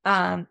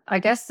 I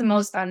guess the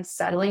most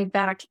unsettling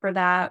fact for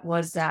that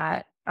was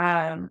that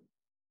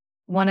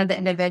one of the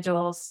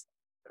individuals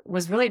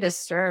was really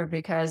disturbed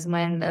because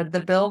when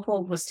the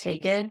billfold was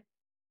taken,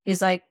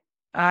 he's like,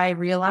 I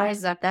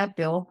realized that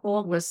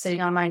billfold was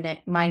sitting on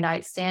my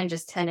nightstand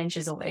just 10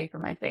 inches away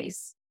from my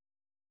face.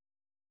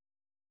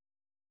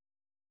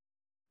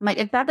 I'm like,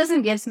 if that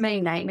doesn't give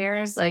somebody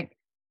nightmares, like,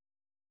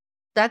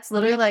 that's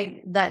literally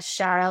like that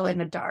shadow in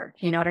the dark.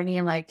 You know what I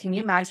mean? Like, can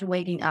you imagine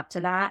waking up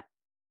to that?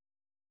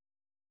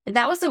 And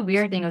that was the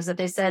weird thing, was that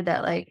they said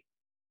that, like,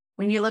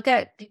 when you look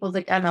at people's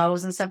like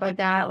MOs and stuff like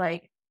that,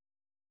 like,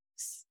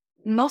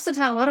 most of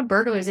the time, a lot of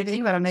burglaries, if you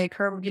think about it, may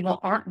occur when people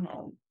aren't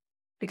home,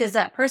 because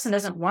that person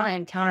doesn't want to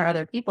encounter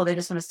other people. They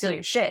just want to steal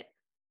your shit.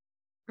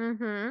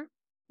 Mm-hmm.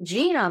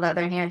 Gene, on the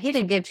other hand, he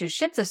didn't give 2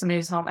 shits if somebody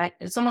was home.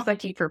 It's almost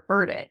like he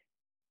preferred it.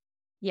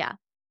 Yeah.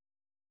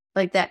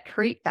 Like that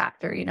creep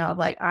factor, of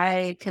like,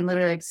 I can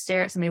literally like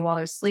stare at somebody while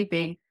they're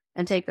sleeping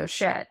and take their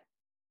shit.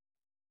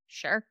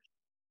 Sure.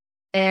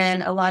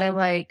 And a lot of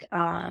like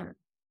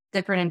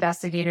different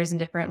investigators and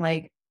different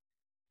like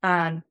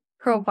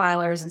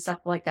profilers and stuff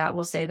like that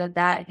will say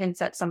that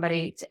hints at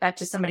somebody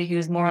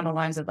who's more on the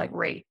lines of like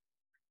rape.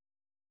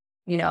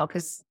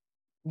 Because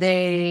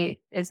they'd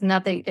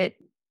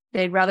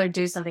rather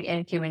do something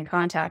in human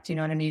contact. You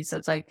know what I mean? So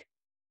it's like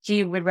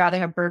he would rather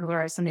have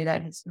burglarized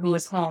somebody who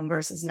was home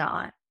versus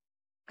not,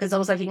 because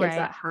almost like he gets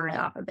that high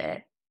off of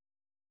it.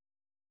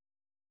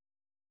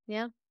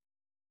 Yeah.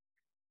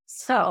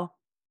 So,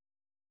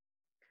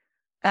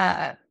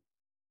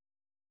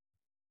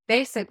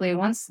 basically,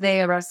 once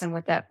they arrest him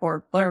with that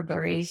 4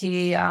 burglary,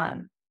 they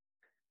end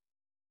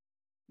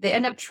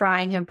up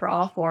trying him for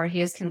all 4.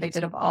 He is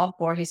convicted of all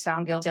 4. He's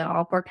found guilty on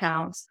all 4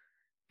 counts.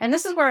 And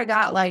this is where I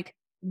got like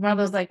one of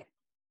those, like,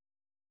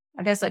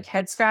 I guess, like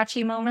head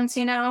scratchy moments,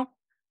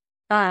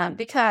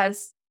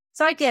 because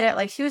So I get it.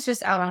 Like, he was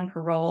just out on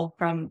parole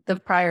from the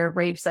prior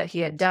rapes that he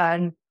had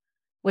done,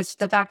 which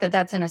the fact that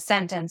that's in a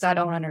sentence, I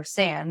don't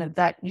understand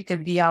that you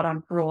could be out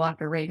on parole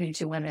after raping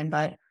 2 women,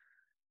 but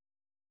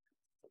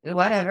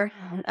whatever.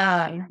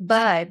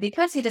 But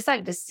because he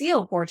decided to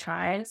steal 4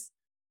 times,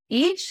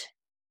 each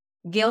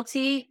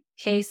guilty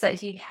case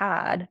that he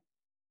had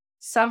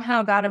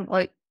somehow got him,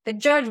 like, the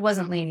judge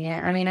wasn't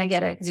lenient. I mean, I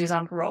get it because he was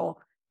on parole,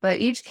 but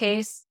each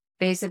case,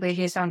 basically,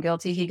 he was found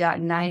guilty. He got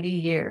 90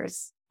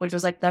 years, which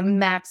was like the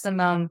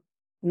maximum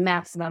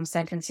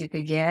sentence you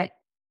could get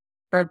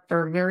for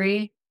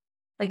burglary.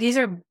 Like, these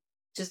are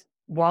just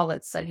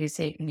wallets that he's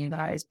taking, you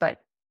guys, but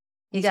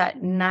he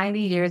got 90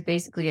 years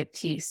basically at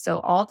peace. So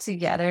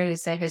altogether, they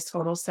say his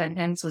total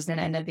sentence was going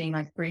to end up being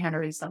like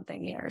 300 and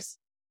something years.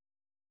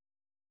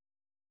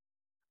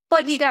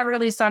 But he got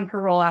released on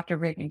parole after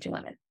raping 2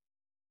 women.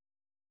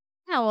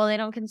 Yeah, well, they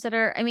don't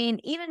consider, I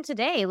mean, even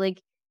today,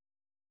 like,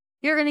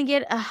 you're going to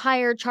get a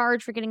higher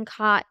charge for getting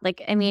caught.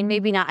 Like, I mean,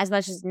 maybe not as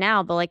much as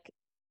now, but like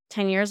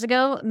 10 years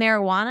ago,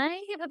 marijuana,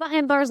 you get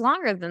behind bars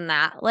longer than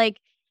that. Like,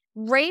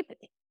 rape,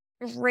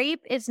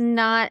 rape is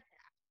not,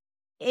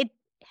 it,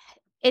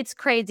 it's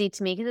crazy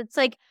to me because it's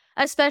like,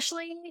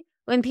 especially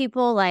when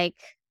people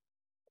like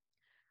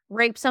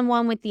rape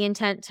someone with the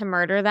intent to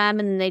murder them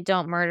and they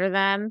don't murder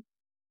them.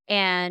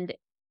 And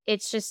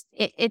it's just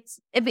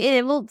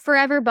it will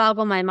forever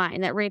boggle my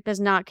mind that rape is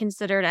not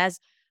considered as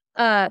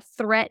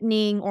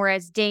threatening or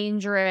as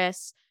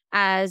dangerous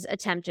as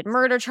attempted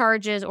murder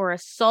charges or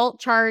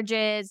assault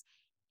charges.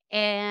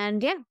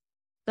 And yeah,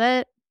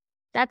 but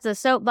that's a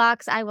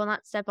soapbox I will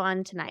not step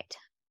on tonight.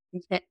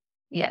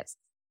 Yes.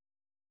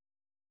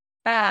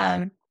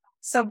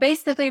 So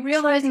basically,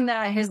 realizing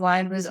that his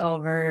line was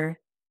over,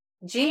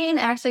 Gene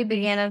actually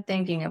began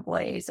thinking of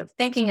ways of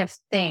thinking of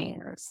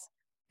things.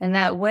 And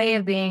that way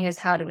of being is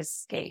how to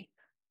escape.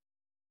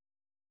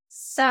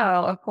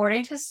 So,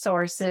 according to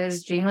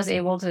sources, Gene was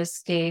able to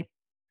escape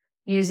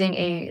using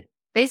a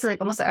basically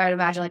almost, I'd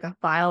imagine, like a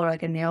file or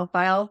like a nail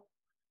file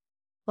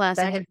that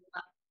Classic. his,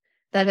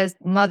 that his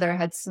mother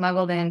had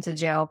smuggled into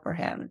jail for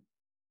him.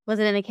 Was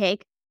it in a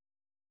cake?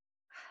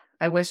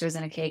 I wish it was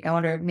in a cake. I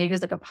wonder, maybe it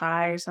was like a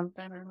pie or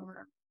something.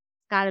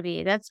 Gotta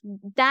be.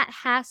 That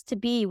has to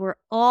be where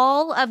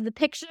all of the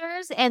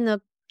pictures and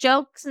the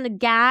jokes and the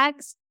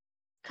gags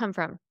come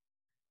from.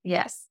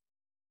 Yes.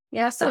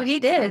 Yeah, so he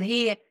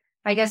did.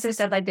 I guess they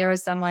said like there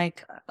was some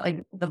like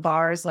the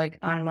bars like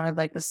on one of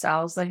like the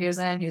cells that he was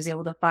in. He was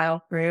able to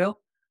file through.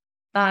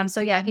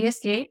 So yeah, he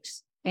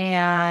escaped,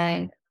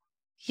 and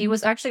he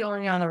was actually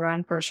only on the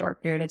run for a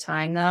short period of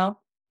time though,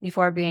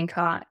 before being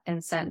caught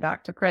and sent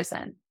back to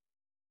prison.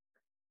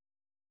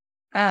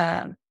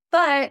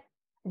 But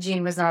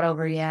Gene was not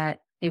over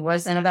yet. He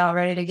wasn't about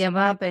ready to give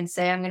up and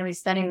say, I'm going to be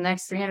spending the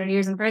next 300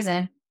 years in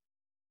prison.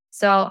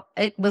 So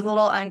it was a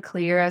little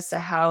unclear as to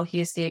how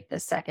he escaped the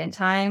second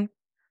time.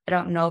 I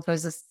don't know if it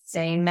was the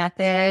same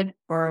method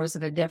or was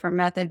it a different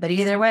method, but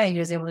either way, he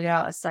was able to get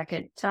out a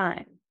second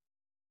time.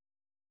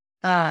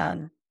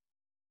 And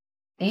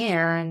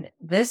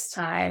this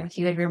time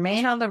he would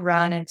remain on the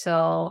run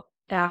until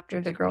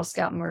after the Girl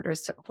Scout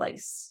murders took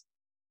place.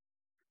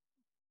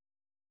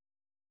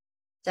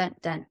 Dun,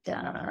 dun,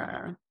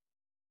 dun.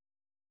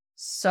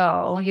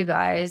 So, you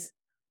guys,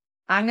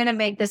 I'm going to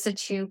make this a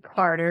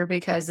 2-parter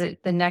because the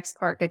next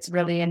part gets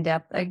really in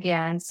depth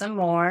again, some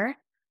more.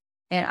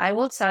 And I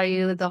will tell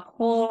you the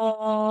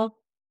whole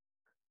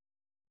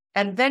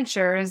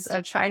adventures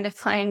of trying to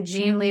find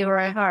Gene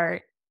Leroy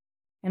Hart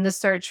and the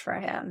search for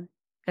him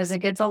because it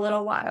gets a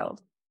little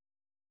wild.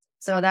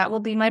 So that will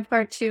be my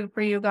part 2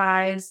 for you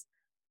guys.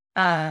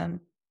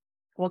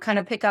 We'll kind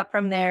of pick up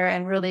from there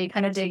and really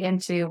kind of dig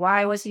into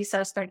why was he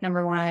suspect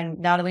number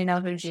 1? Now that we know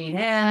who Gene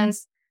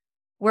is,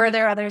 were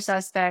there other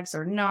suspects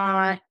or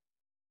not?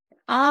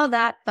 All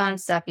that fun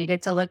stuff you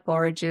get to look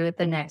forward to at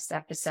the next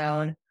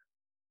episode.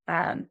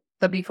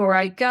 But before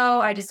I go,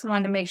 I just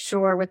wanted to make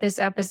sure with this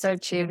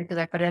episode too, because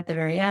I put it at the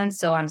very end.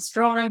 So I'm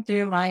scrolling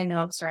through my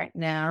notes right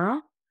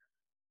now,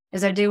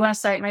 because I do want to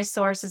cite my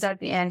sources at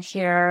the end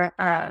here.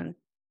 And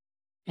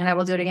I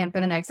will do it again for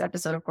the next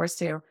episode, of course,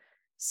 too.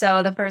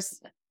 So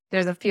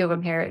there's a few of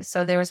them here.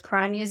 So there was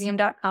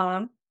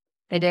crimemuseum.com.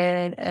 They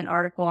did an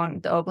article on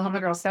the Oklahoma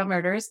Girl Scout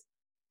murders.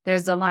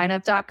 There's the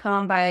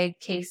lineup.com by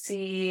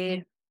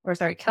Kelsey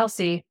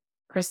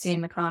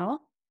Christine McConnell.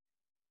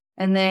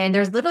 And then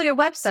there's literally a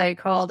website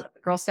called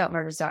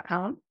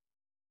girlscoutmurders.com.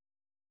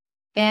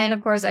 And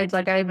of course,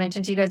 like I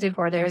mentioned to you guys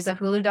before, there's a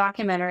Hulu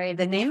documentary.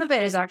 The name of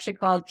it is actually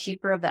called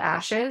Keeper of the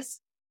Ashes.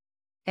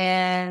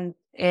 And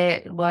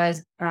it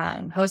was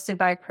hosted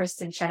by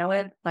Kristen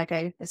Chenoweth. Like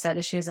I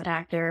said, she is an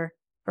actor,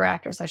 or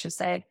actress, I should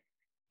say.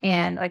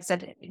 And like I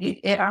said,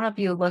 I don't know if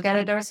you look at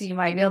it, Darcy, you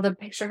might be able to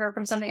picture her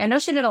from something. I know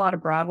she did a lot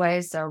of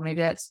Broadway, so maybe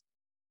that's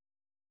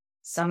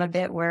some of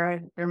it where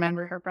I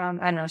remember her from.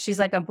 I don't know. She's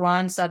like a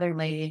blonde Southern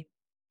lady.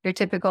 Your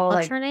typical,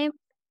 What's her name?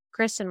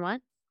 Kristen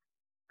what?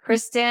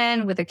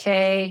 Kristen with a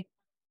K,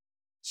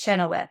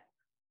 Chenoweth.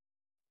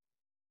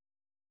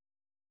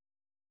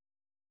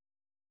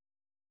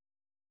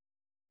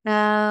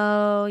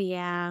 Oh,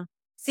 yeah.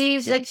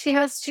 See, like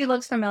she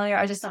looks familiar.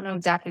 I just don't know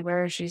exactly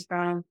where she's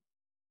from.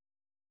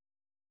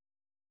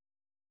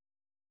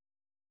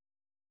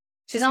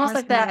 She's almost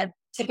like that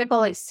typical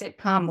like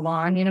sitcom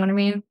blonde. You know what I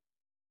mean?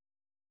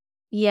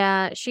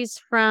 Yeah, she's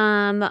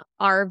from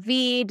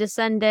RV,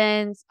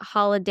 Descendants,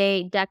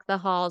 Holiday, Deck the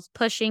Halls,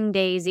 Pushing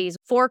Daisies,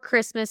 Four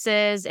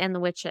Christmases, and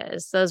The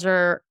Witches. Those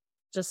are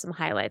just some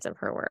highlights of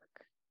her work.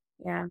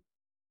 Yeah.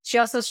 She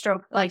also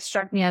struck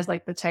me as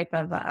like the type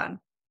of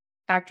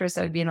actress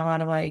that would be in a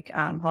lot of like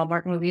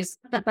Hallmark movies.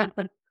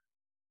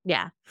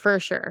 Yeah, for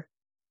sure.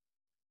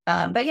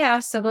 But yeah,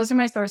 so those are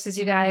my sources,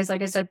 you guys.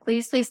 Like I said,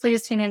 please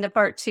tune into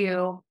part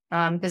 2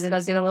 because it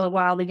does get a little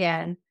wild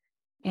again.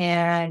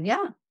 And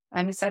yeah,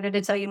 I'm excited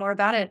to tell you more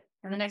about it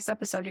in the next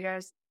episode, you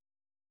guys.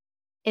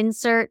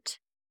 Insert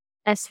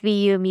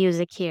SVU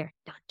music here.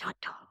 Dun, dun,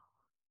 dun.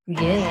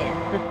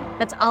 Yeah.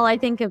 That's all I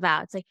think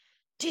about. It's like,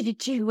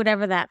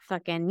 whatever that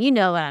fucking, you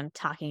know what I'm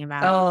talking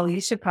about. Oh, you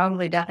should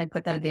probably definitely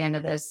put that at the end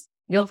of this.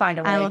 You'll find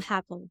a way. I will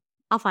happen.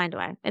 I'll find a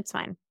way. It's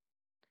fine.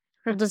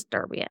 We'll just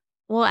derby it.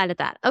 We'll edit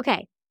that.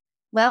 Okay.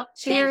 Well,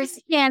 cheers.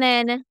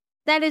 Shannon.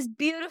 That is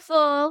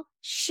beautiful.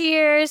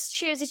 Cheers.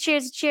 Cheers.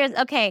 Cheers. Cheers.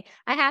 Okay.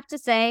 I have to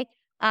say,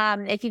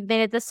 if you've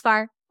made it this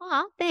far,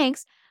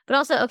 thanks. But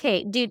also,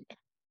 okay, dude,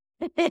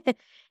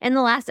 in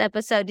the last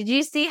episode, did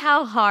you see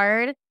how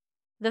hard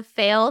the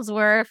fails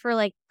were for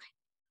like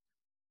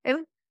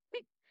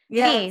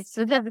me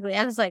specifically?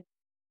 I was like,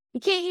 you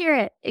can't hear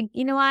it.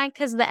 You know why?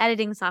 Because of the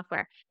editing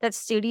software. That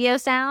studio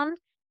sound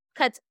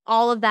cuts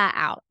all of that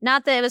out.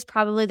 Not that it was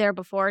probably there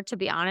before, to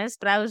be honest,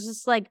 but I was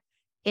just like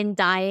in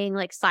dying,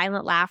 like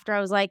silent laughter.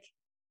 I was like,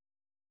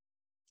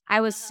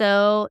 I was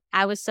so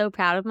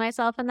proud of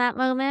myself in that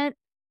moment.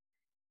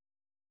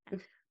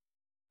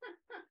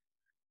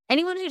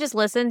 Anyone who just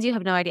listens, you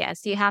have no idea.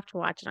 So you have to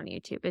watch it on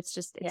YouTube. It's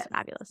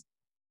fabulous.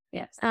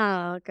 Yes.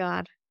 Oh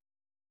God.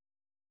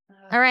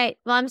 All right.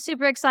 Well, I'm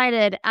super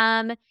excited.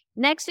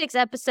 Next week's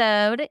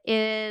episode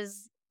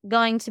is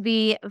going to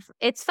be,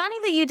 it's funny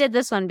that you did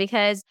this one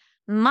because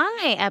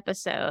my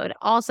episode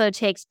also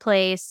takes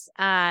place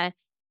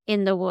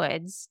in the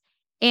woods,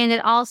 and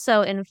it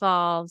also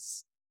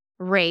involves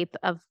rape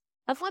of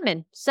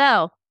women.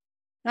 So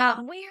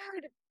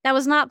weird. That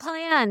was not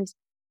planned.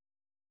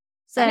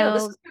 So I know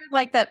this was kind of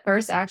like that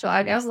first actual.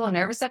 I was a little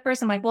nervous at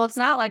first. I'm like, well, it's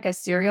not like a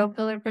serial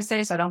killer per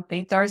se, so I don't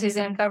think Darcy's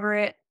gonna cover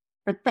it.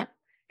 But kind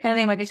of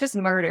thing, like it's just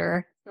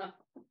murder.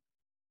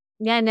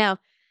 Yeah, no.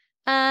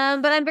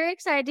 But I'm very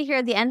excited to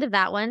hear the end of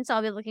that one. So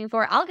I'll be looking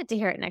forward. I'll get to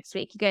hear it next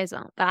week. You guys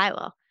won't, but I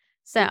will.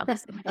 So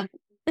but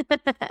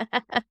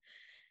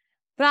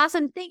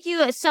awesome. Thank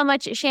you so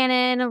much,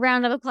 Shannon. A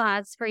round of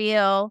applause for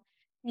you.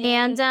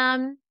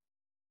 And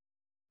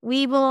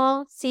we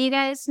will see you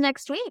guys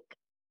next week.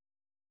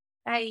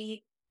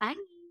 Bye. Bye.